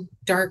full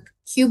dark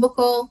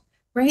cubicle,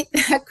 right?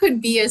 That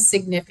could be a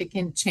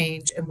significant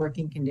change in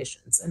working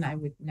conditions, and I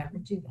would never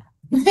do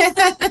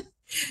that.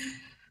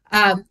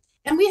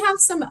 And we have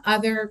some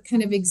other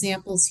kind of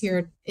examples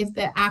here. If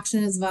the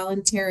action is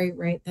voluntary,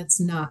 right, that's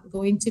not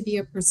going to be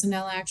a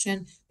personnel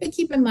action. But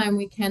keep in mind,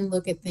 we can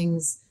look at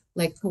things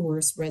like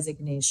coerced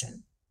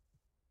resignation.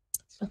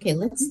 Okay,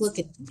 let's look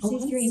at,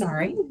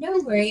 sorry. No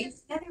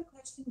worries. Another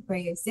question for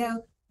you.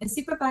 So a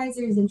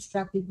supervisor has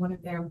instructed one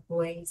of their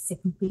employees to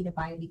complete a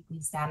biweekly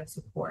status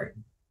report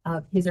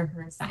of his or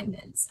her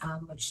assignments,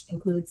 which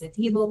includes a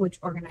table which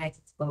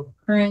organizes both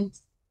current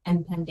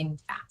and pending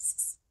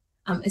tasks.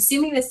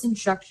 Assuming this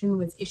instruction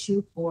was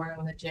issued for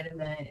a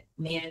legitimate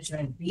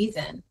management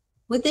reason,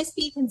 would this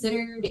be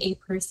considered a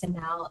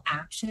personnel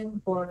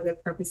action for the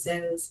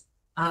purposes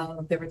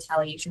of the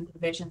retaliation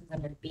provisions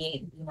under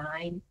B8 and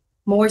B9?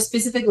 More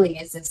specifically,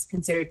 is this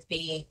considered to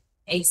be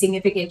a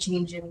significant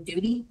change in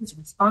duties,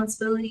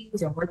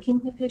 responsibilities, or working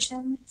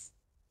conditions?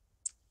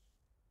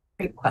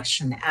 Great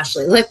question,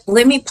 Ashley.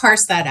 Let me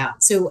parse that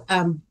out. So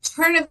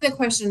part of the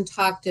question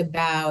talked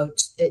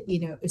about,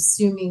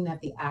 assuming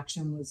that the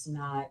action was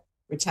not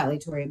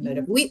retaliatory in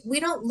motive. We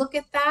don't look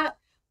at that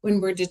when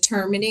we're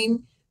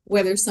determining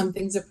whether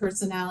something's a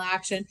personnel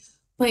action,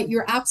 but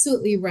you're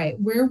absolutely right.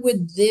 Where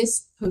would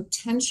this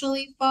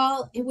potentially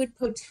fall? It would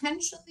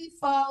potentially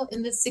fall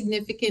in the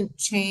significant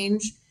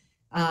change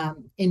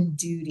in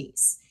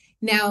duties.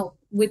 Now,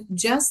 with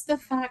just the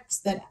facts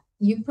that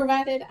you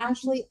provided,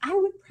 Ashley, I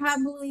would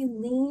probably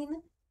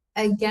lean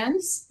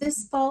against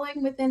this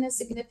falling within a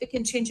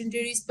significant change in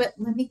duties, but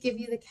let me give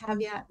you the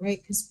caveat,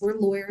 right? Because we're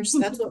lawyers,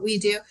 that's what we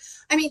do.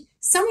 I mean,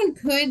 someone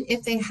could,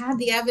 if they had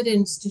the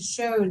evidence to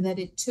show that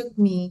it took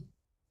me,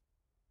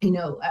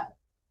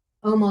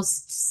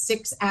 almost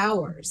 6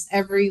 hours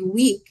every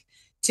week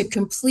to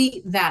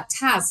complete that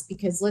task,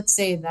 because let's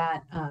say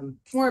that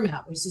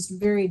format was just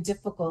very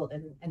difficult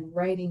and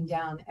writing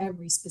down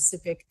every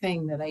specific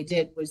thing that I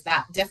did was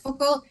that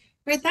difficult,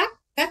 right?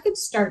 That could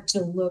start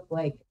to look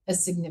like a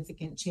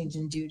significant change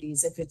in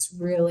duties if it's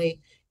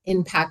really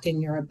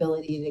impacting your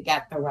ability to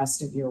get the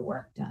rest of your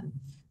work done.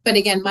 But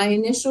again, my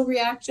initial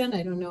reaction,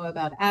 I don't know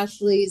about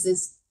Ashley's,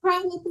 is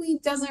probably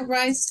doesn't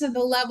rise to the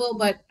level,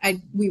 but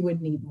we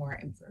would need more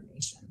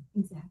information.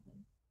 Exactly.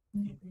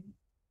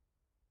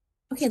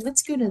 Okay,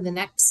 let's go to the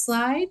next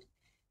slide.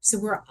 So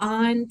we're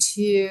on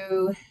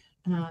to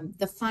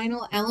the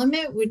final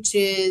element, which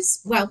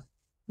is, well,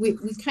 we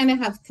kind of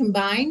have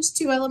combined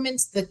two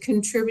elements, the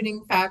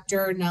contributing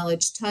factor,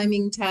 knowledge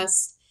timing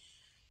test.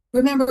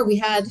 Remember, we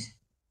had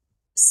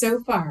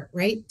so far,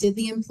 right? Did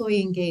the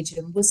employee engage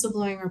in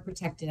whistleblowing or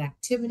protected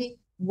activity?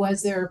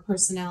 Was there a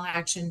personnel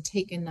action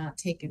taken, not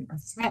taken, or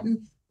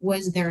threatened?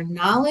 Was there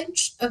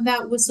knowledge of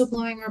that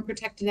whistleblowing or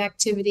protected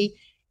activity?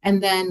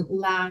 And then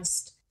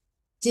last,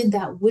 did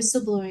that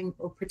whistleblowing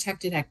or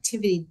protected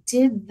activity,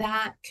 did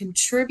that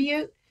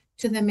contribute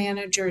to the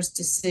manager's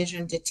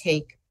decision to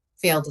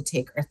fail to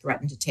take, or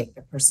threaten to take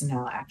the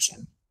personnel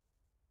action?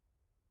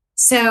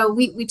 So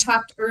we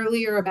talked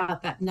earlier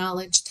about that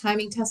knowledge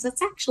timing test.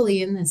 That's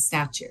actually in the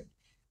statute,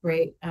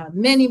 right?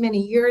 Many, many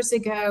years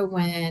ago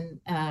when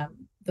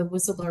the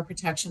whistleblower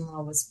protection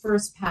law was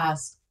first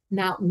passed,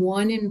 not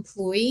one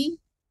employee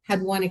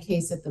had won a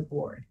case at the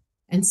board.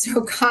 And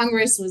so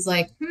Congress was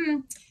like,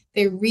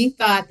 they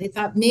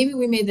thought maybe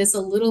we made this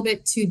a little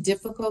bit too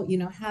difficult.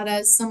 How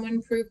does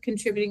someone prove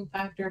contributing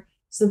factor?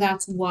 So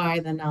that's why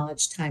the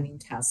knowledge timing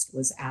test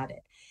was added.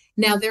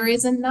 Now, there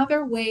is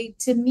another way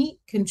to meet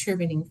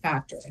contributing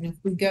factor. And if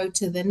we go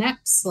to the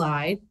next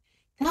slide,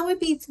 that would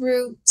be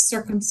through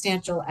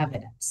circumstantial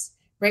evidence,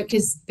 right?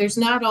 Because there's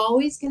not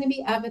always going to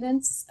be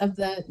evidence of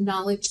the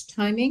knowledge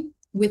timing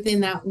within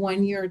that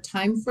 1 year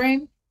time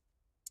frame.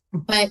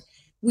 But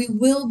we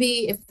will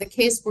be, if the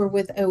case were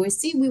with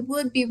OSC, we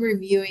would be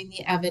reviewing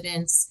the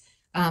evidence,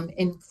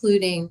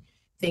 including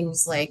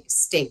things like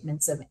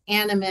statements of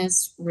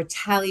animus,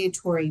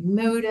 retaliatory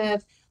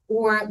motive,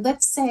 or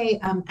let's say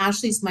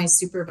Ashley's my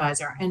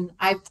supervisor and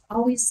I've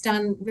always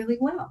done really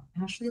well.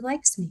 Ashley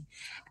likes me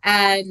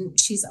and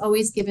she's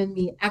always given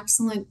me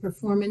excellent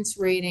performance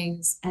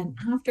ratings. And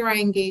after I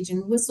engage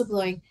in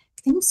whistleblowing,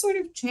 things sort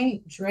of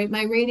change, right?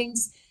 My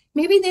ratings,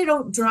 maybe they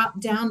don't drop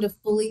down to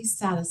fully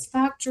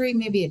satisfactory.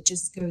 Maybe it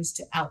just goes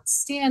to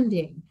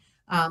outstanding.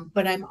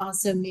 But I'm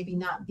also maybe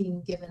not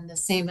being given the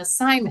same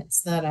assignments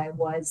that I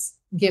was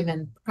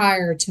given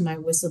prior to my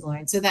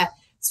whistleblowing. So that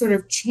sort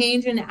of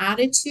change in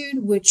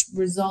attitude, which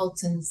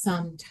results in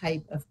some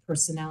type of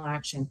personnel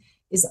action,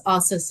 is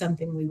also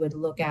something we would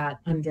look at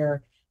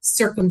under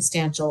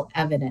circumstantial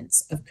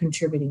evidence of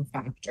contributing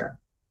factor.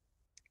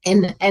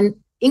 And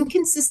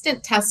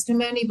inconsistent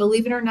testimony,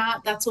 believe it or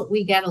not, that's what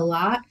we get a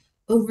lot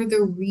over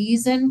the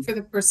reason for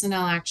the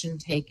personnel action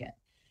taken,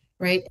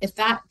 right? If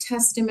that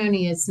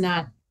testimony is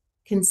not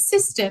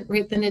consistent,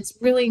 right, then it's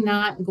really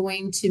not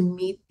going to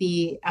meet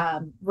the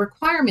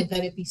requirement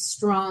that it be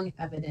strong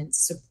evidence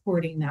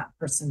supporting that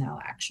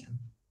personnel action.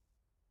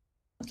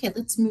 Okay,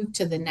 let's move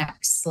to the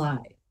next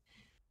slide.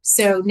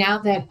 So now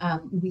that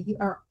we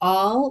are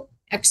all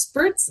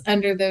experts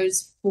under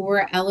those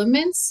 4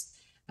 elements,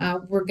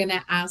 we're going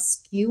to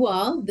ask you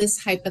all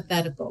this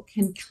hypothetical.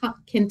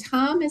 Can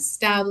Tom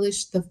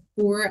establish the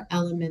 4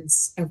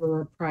 elements of a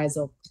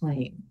reprisal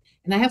claim?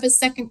 And I have a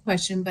second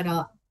question, but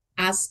I'll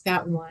ask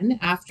that one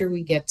after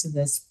we get to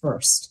this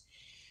first.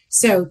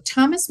 So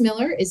Thomas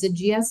Miller is a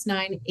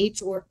GS9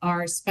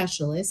 HR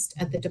specialist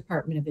at the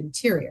Department of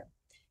Interior.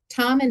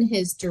 Tom and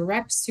his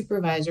direct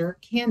supervisor,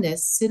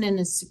 Candace, sit in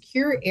a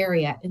secure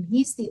area, and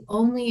he's the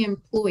only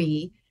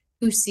employee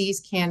who sees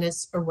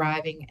Candace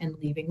arriving and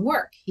leaving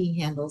work. He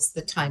handles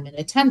the time and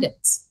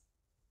attendance.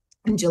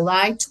 In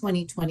July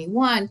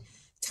 2021,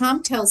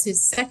 Tom tells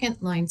his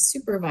second-line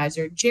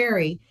supervisor,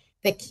 Jerry,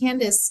 that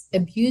Candace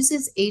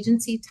abuses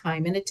agency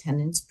time and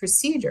attendance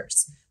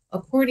procedures.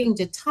 According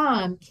to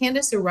Tom,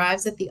 Candace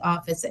arrives at the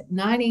office at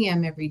 9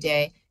 a.m. every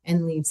day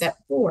and leaves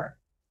at 4.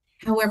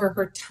 However,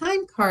 her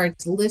time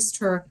cards list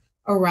her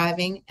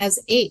arriving as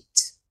 8.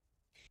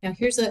 Now,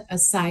 here's a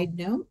side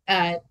note.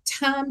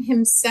 Tom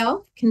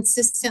himself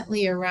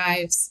consistently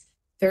arrives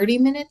 30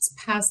 minutes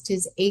past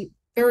his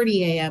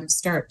 8:30 a.m.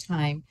 start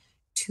time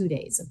 2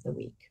 days of the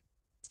week.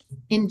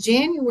 In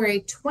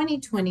January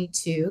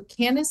 2022,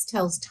 Candace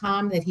tells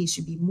Tom that he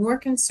should be more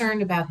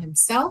concerned about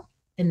himself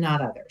and not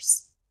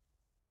others.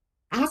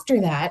 After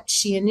that,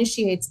 she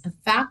initiates a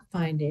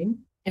fact-finding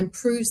and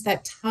proves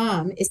that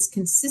Tom is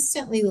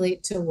consistently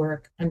late to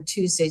work on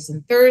Tuesdays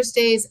and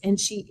Thursdays, and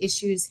she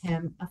issues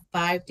him a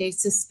 5-day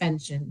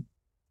suspension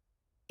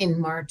in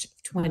March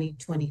of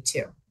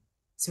 2022.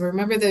 So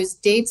remember, those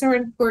dates are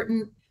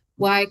important.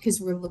 Why?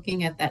 Because we're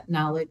looking at that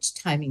knowledge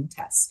timing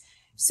test.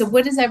 So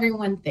what does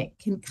everyone think?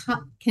 Can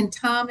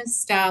Tom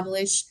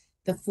establish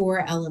the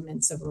 4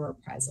 elements of a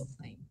reprisal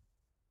claim?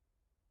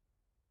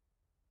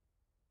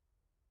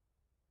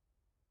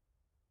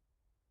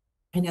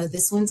 I know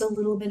this one's a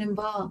little bit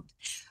involved.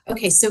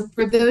 Okay, so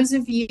for those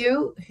of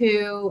you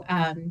who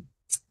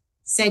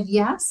said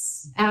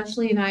yes,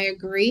 Ashley and I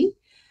agree.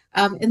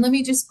 And let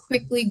me just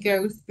quickly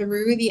go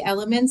through the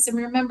elements. And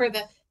remember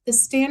that the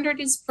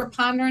standard is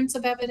preponderance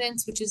of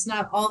evidence, which is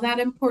not all that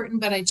important,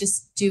 but I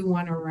just do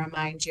want to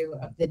remind you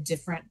of the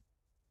different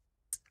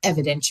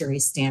evidentiary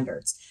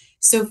standards.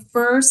 So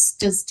first,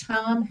 does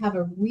Tom have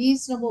a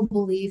reasonable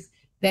belief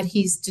that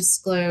he's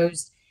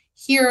disclosed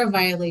here a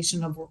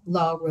violation of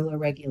law, rule, or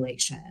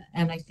regulation?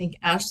 And I think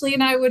Ashley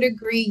and I would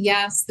agree,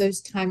 yes, those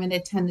time and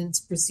attendance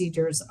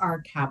procedures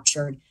are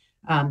captured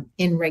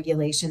in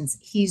regulations.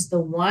 He's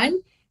the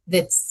one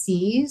that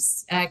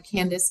sees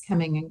Candace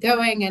coming and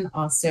going and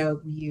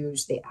also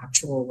views the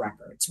actual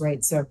records,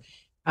 right? So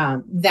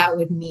that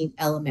would meet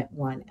element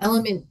 1.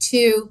 Element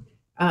 2,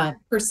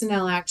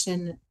 personnel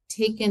action,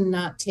 taken,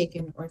 not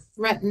taken, or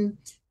threatened.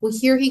 Well,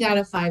 here he got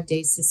a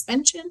 5-day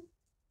suspension,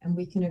 and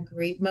we can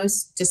agree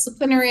most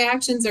disciplinary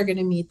actions are going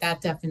to meet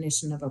that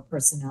definition of a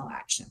personnel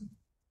action.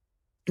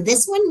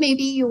 This one,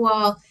 maybe you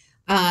all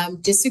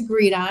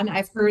disagreed on.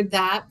 I've heard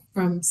that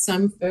from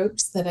some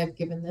folks that I've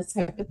given this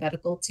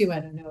hypothetical to. I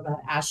don't know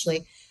about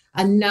Ashley.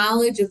 A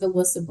knowledge of the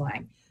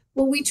whistleblowing.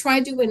 Well, we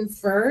tried to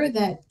infer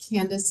that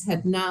Candace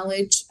had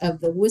knowledge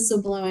of the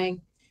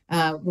whistleblowing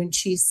when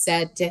she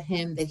said to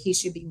him that he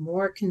should be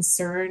more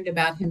concerned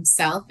about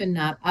himself and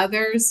not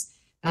others,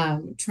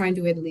 trying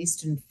to at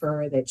least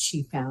infer that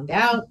she found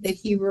out that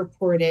he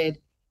reported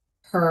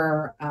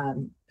her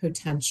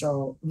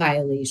potential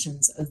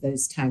violations of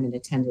those time and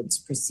attendance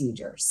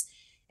procedures.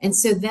 And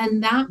so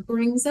then that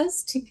brings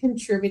us to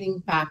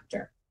contributing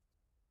factor.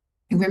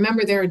 And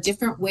remember, there are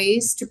different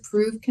ways to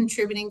prove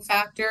contributing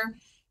factor: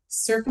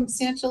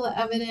 circumstantial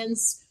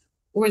evidence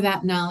or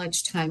that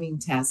knowledge timing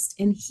test.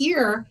 And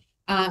here,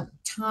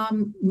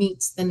 Tom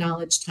meets the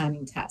knowledge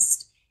timing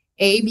test.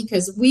 A,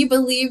 because we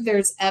believe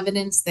there's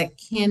evidence that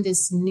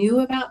Candace knew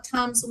about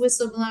Tom's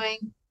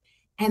whistleblowing,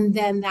 and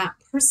then that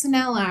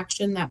personnel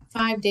action, that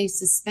 5-day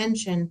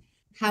suspension,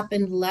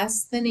 happened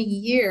less than a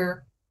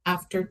year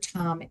after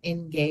Tom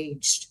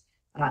engaged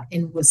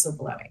in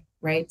whistleblowing,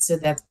 right? So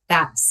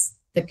that's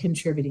the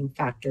contributing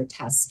factor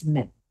test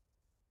meant.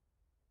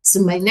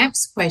 So my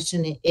next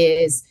question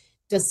is,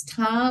 does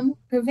Tom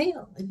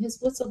prevail in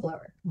his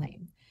whistleblower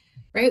claim?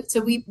 Right?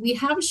 So we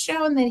have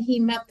shown that he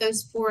met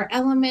those four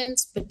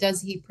elements, but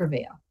does he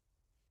prevail?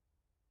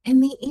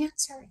 And the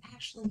answer,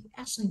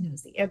 Ashley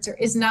knows the answer,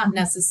 is not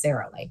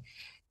necessarily.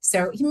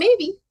 So he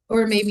maybe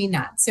or maybe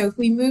not. So if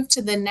we move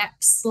to the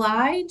next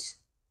slide,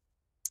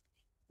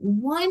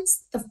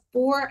 once the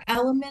four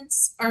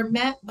elements are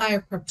met by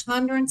a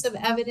preponderance of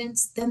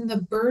evidence, then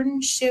the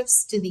burden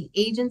shifts to the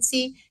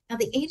agency. Now,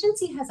 the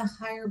agency has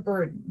a higher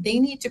burden. They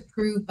need to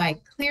prove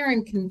by clear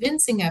and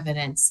convincing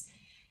evidence,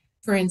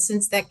 for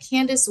instance, that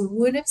Candace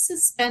would have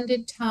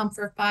suspended Tom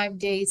for 5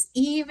 days,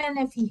 even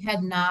if he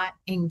had not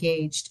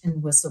engaged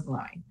in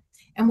whistleblowing.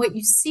 And what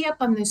you see up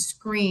on the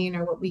screen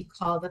are what we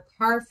call the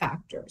CAR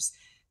factors.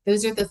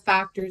 Those are the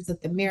factors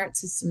that the Merit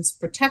Systems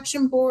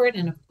Protection Board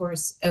and, of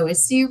course,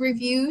 OSC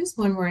reviews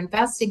when we're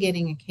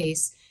investigating a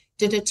case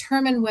to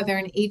determine whether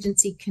an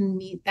agency can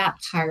meet that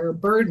higher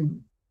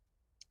burden,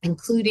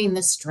 including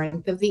the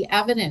strength of the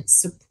evidence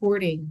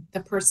supporting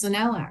the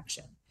personnel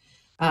action,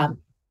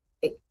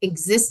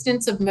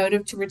 existence of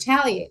motive to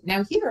retaliate.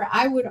 Now, here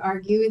I would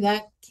argue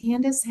that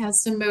Candace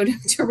has some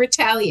motive to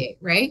retaliate,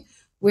 right?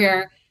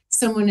 Where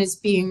someone is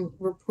being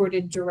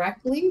reported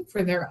directly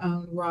for their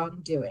own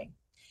wrongdoing.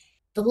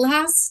 The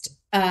last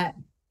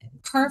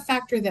CAR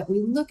factor that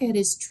we look at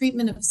is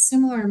treatment of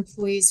similar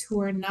employees who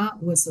are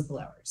not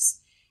whistleblowers.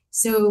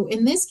 So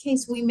in this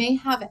case, we may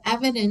have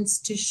evidence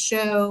to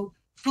show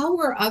how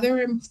were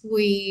other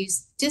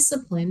employees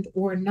disciplined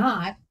or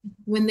not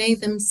when they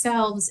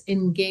themselves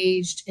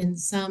engaged in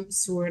some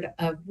sort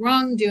of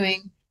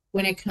wrongdoing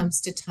when it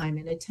comes to time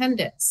and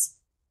attendance.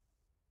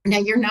 Now,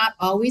 you're not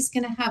always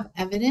going to have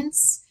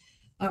evidence,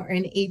 or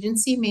an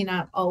agency may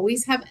not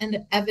always have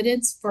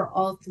evidence for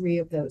all three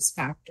of those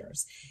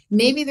factors.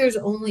 Maybe there's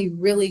only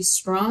really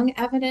strong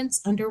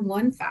evidence under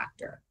one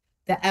factor,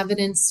 the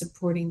evidence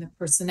supporting the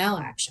personnel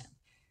action,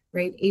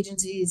 right?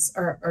 Agencies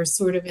are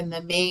sort of in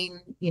the main,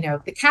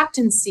 the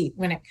captain's seat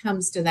when it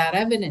comes to that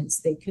evidence.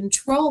 They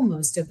control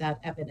most of that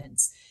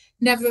evidence.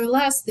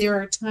 Nevertheless,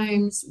 there are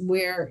times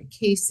where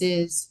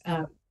cases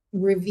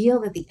reveal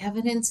that the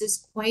evidence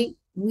is quite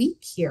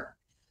weak here.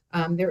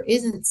 There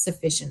isn't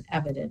sufficient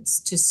evidence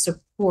to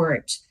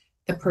support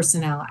the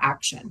personnel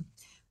action.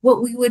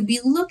 What we would be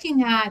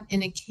looking at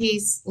in a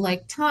case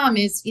like Tom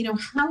is,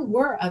 how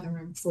were other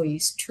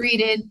employees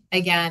treated,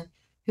 again,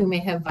 who may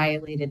have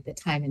violated the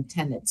time and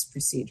attendance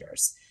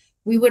procedures.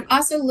 We would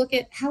also look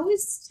at how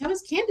is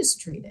Candace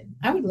treated?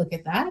 I would look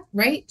at that,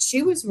 right?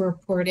 She was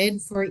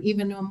reported for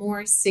even a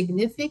more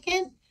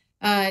significant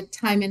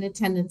time and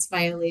attendance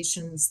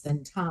violations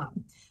than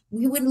Tom.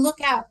 We would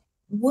look at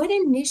what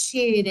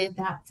initiated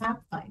that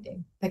fact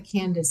finding that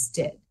Candace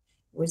did.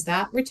 Was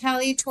that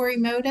retaliatory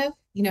motive?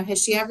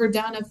 Has she ever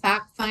done a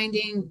fact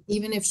finding,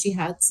 even if she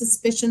had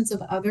suspicions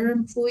of other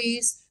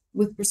employees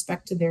with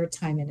respect to their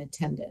time and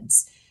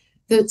attendance?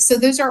 So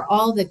those are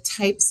all the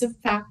types of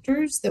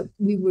factors that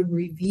we would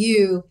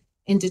review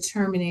in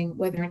determining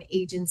whether an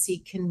agency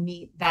can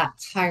meet that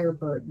higher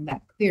burden,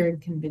 that clear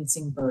and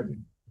convincing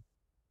burden.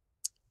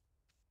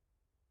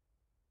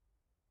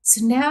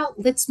 So now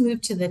let's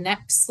move to the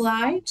next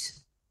slide.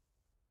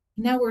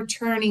 Now we're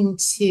turning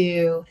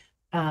to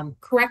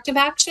corrective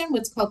action,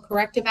 what's called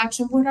corrective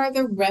action. What are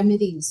the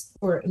remedies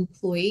for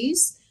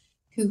employees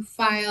who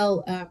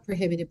file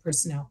prohibited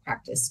personnel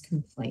practice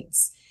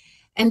complaints?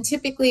 And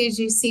typically, as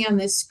you see on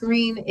the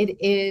screen, it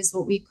is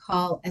what we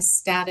call a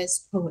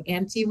status quo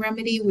ante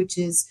remedy, which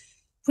is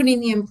putting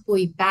the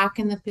employee back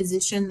in the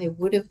position they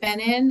would have been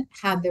in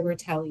had the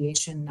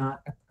retaliation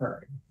not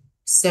occurred.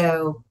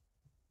 So,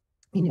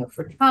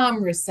 for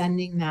Tom,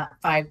 rescinding that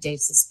 5-day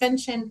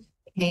suspension,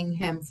 paying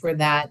him for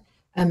that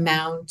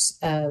amount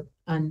of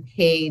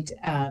unpaid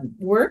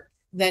work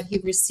that he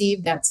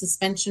received that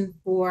suspension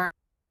for.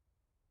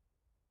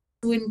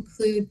 To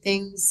include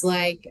things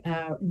like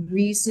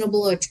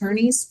reasonable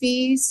attorney's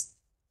fees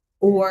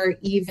or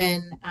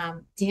even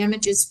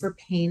damages for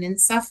pain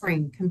and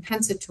suffering,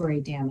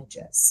 compensatory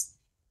damages.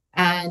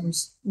 And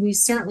we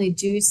certainly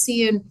do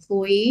see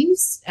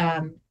employees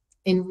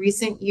in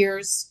recent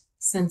years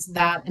since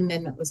that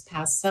amendment was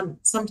passed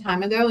some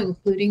time ago,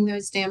 including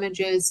those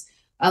damages,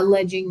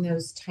 alleging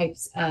those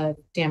types of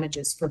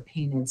damages for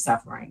pain and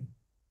suffering.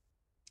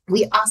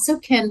 We also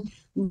can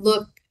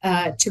look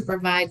to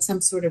provide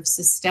some sort of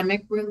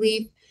systemic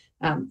relief.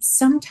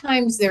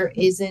 Sometimes there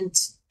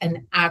isn't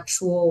an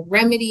actual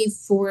remedy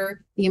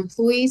for the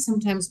employee.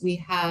 Sometimes we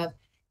have,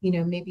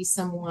 maybe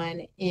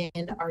someone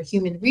in our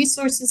human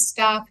resources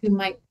staff who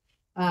might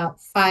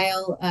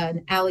file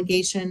an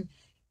allegation,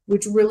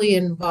 which really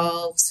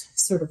involves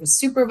sort of a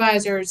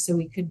supervisor. So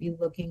we could be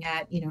looking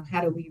at,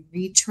 how do we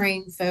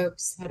retrain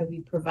folks? How do we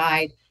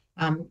provide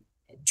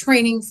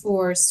training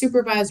for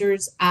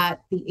supervisors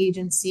at the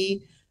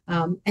agency?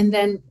 And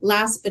then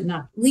last but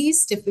not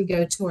least, if we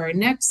go to our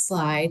next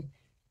slide,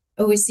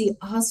 OSC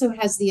also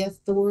has the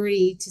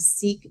authority to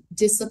seek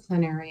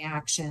disciplinary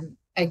action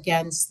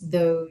against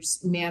those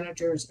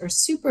managers or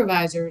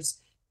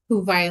supervisors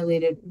who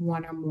violated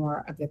one or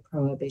more of the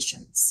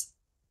prohibitions.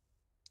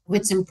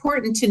 What's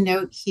important to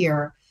note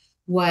here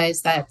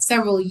was that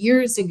several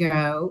years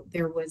ago,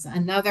 there was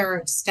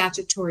another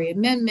statutory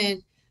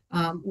amendment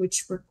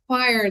which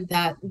required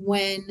that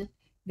when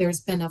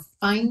there's been a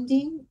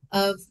finding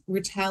of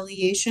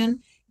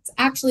retaliation,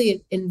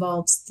 it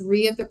involves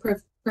 3 of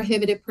the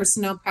prohibited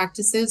personnel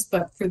practices,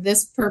 but for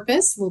this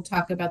purpose, we'll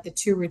talk about the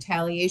 2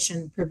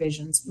 retaliation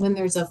provisions. When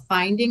there's a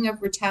finding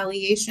of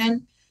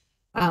retaliation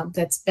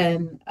that's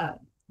been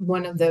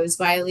one of those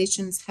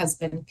violations has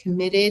been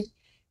committed,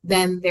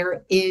 then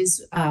there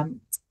is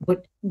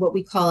what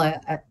we call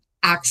a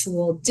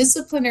actual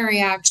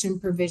disciplinary action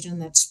provision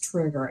that's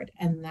triggered,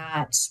 and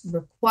that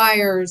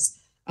requires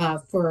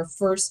for a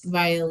first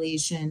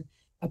violation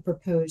a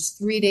proposed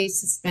 3-day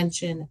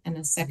suspension, and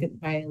a second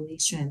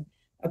violation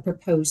a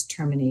proposed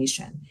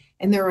termination.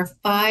 And there are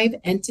 5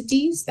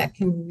 entities that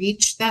can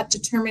reach that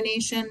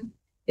determination.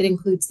 It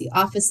includes the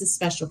Office of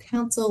Special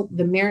Counsel,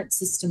 the Merit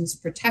Systems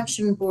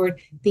Protection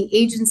Board, the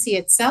agency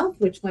itself,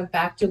 which went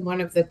back to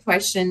one of the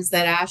questions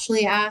that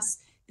Ashley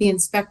asked, the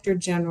Inspector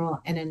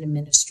General, and an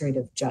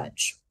administrative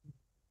judge.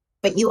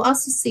 But you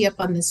also see up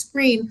on the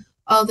screen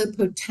all the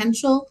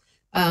potential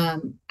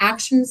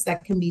actions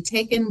that can be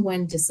taken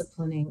when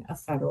disciplining a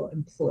federal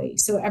employee.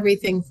 So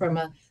everything from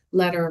a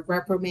letter of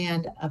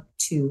reprimand up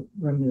to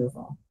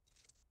removal.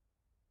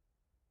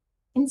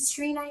 And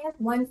Shereen, I have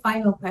one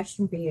final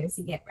question for you as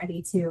we get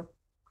ready to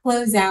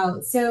close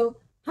out. So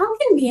how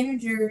can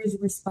managers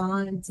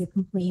respond to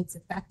complaints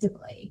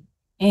effectively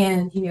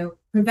and,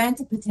 prevent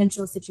a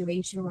potential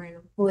situation where an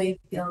employee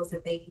feels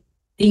that they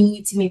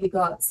need to maybe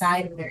go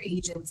outside of their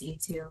agency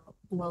to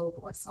blow the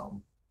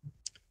whistle?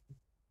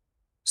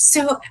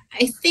 So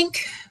I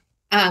think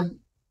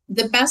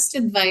the best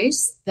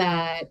advice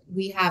that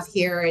we have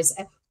here is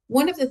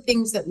one of the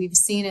things that we've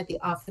seen at the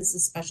Office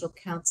of Special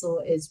Counsel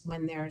is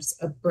when there's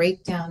a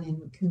breakdown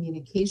in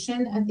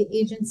communication at the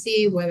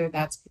agency, whether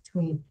that's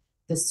between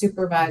the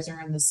supervisor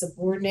and the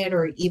subordinate,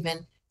 or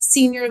even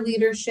senior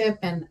leadership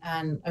and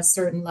a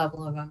certain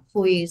level of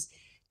employees,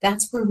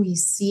 that's where we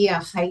see a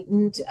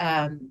heightened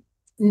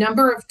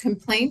number of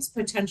complaints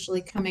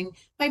potentially coming,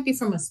 might be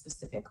from a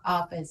specific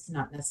office,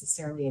 not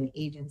necessarily an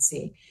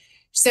agency.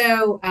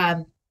 So,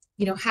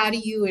 how do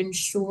you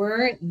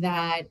ensure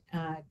that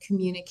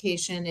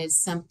communication is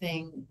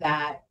something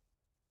that,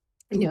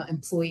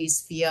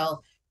 employees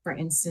feel? For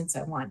instance,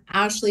 I want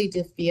Ashley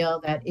to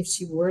feel that if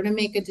she were to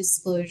make a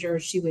disclosure,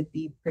 she would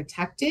be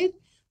protected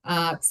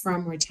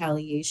from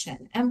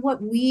retaliation. And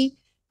what we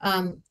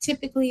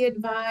typically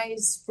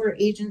advise for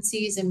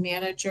agencies and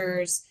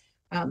managers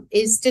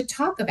is to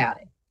talk about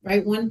it,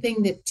 right? One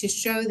thing that to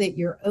show that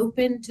you're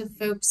open to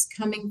folks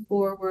coming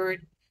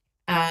forward,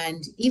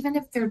 and even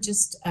if they're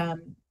just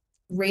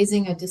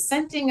raising a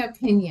dissenting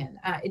opinion,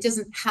 it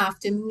doesn't have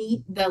to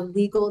meet the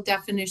legal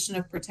definition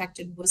of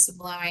protected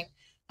whistleblowing.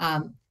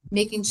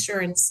 Making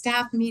sure in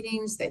staff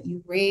meetings that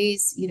you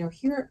raise,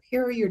 here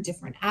are your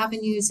different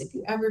avenues. If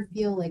you ever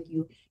feel like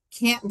you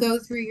can't go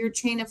through your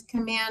chain of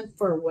command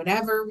for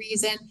whatever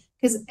reason,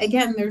 because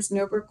again, there's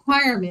no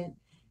requirement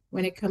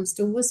when it comes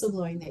to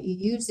whistleblowing that you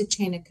use a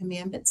chain of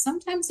command, but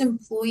sometimes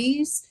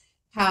employees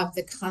have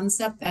the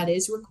concept that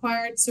is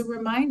required. So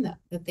remind them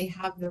that they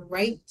have the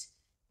right,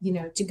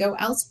 to go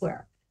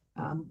elsewhere,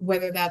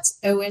 whether that's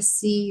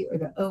OSC or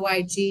the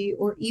OIG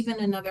or even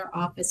another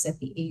office at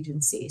the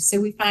agency.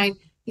 So we find,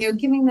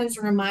 giving those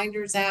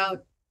reminders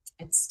out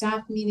at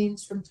staff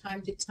meetings from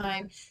time to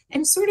time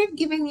and sort of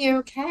giving the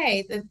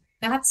okay that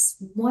that's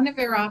one of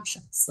their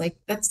options. Like,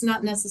 that's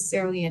not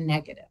necessarily a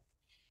negative,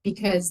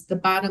 because the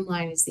bottom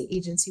line is the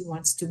agency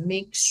wants to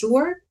make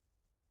sure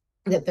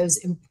that those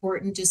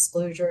important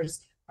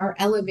disclosures are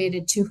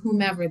elevated to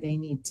whomever they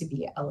need to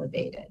be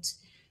elevated.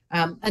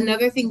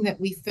 Another thing that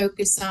we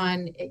focus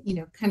on,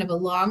 kind of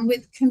along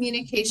with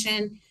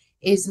communication,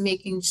 is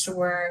making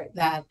sure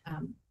that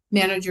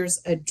managers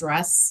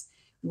address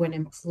when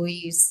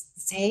employees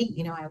say,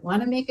 I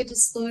want to make a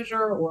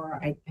disclosure,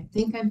 or I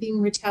think I'm being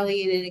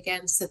retaliated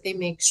against, that they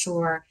make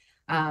sure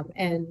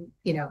and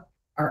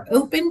are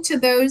open to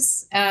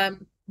those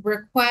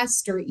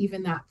requests or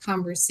even that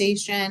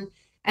conversation.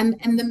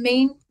 And the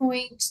main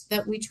point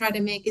that we try to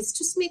make is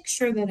just make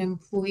sure that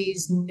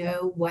employees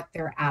know what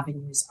their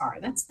avenues are.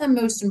 That's the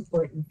most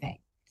important thing.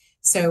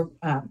 So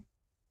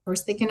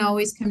first, they can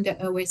always come to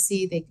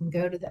OSC, they can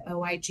go to the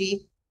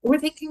OIG, or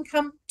they can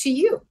come to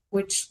you,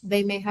 which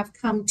they may have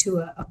come to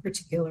a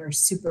particular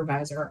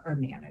supervisor or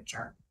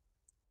manager.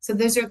 So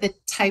those are the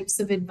types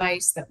of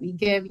advice that we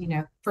give.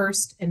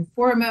 First and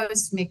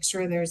foremost, make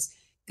sure there's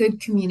good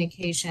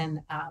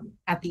communication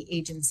at the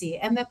agency,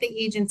 and that the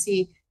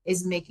agency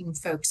is making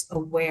folks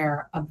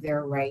aware of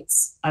their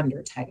rights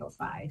under Title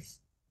V.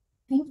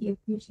 Thank you.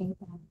 Appreciate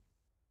that.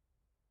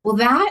 Well,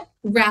 that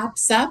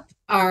wraps up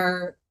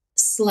our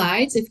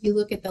slides. If you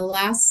look at the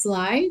last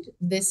slide,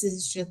 this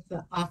is just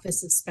the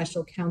Office of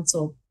Special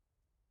Counsel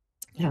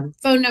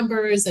phone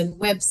numbers and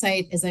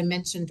website. As I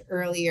mentioned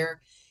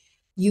earlier,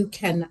 you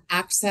can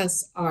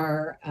access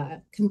our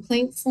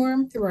complaint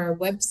form through our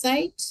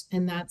website,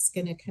 and that's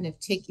going to kind of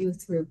take you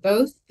through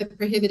both the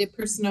prohibited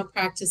personnel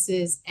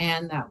practices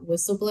and that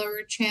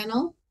whistleblower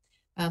channel.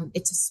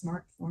 It's a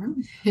smart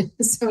form,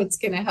 so it's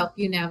going to help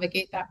you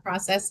navigate that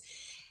process.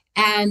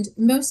 And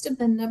most of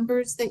the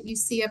numbers that you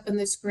see up on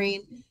the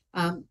screen,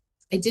 I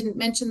didn't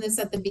mention this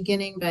at the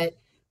beginning, but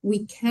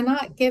we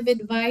cannot give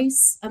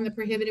advice on the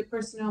prohibited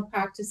personnel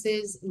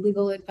practices,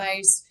 legal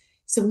advice.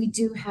 So we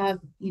do have,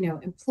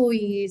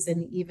 employees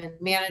and even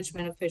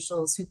management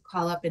officials who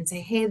call up and say,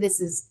 hey, this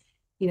is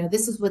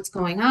what's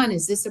going on.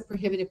 Is this a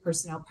prohibited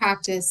personnel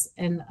practice?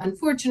 And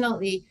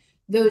unfortunately,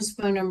 those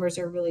phone numbers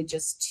are really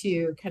just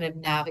to kind of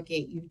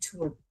navigate you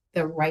to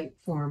the right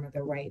form or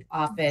the right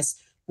office.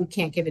 We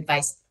can't give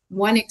advice.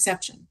 One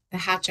exception, the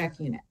Hatch Act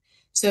unit.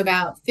 So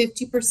about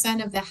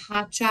 50% of the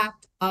Hatch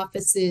Act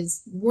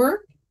office's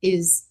work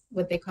is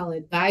what they call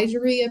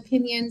advisory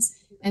opinions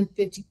and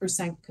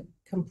 50%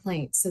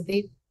 complaints. So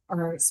they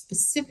are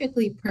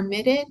specifically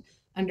permitted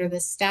under the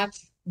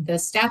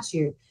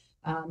statute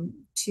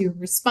to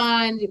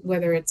respond,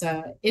 whether it's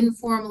an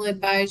informal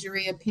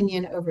advisory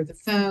opinion over the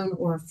phone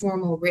or a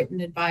formal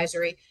written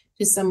advisory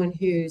to someone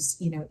who's,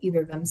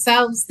 either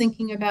themselves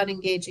thinking about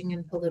engaging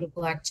in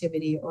political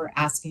activity or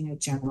asking a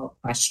general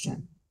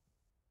question.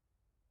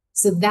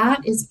 So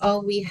that is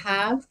all we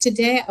have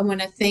today. I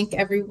want to thank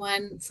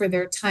everyone for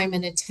their time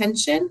and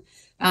attention.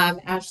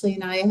 Ashley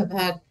and I have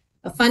had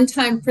a fun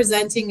time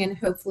presenting, and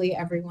hopefully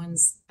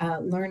everyone's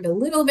learned a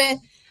little bit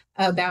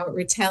about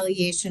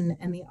retaliation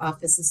and the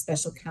Office of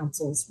Special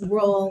Counsel's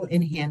role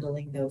in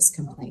handling those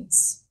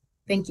complaints.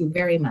 Thank you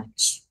very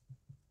much.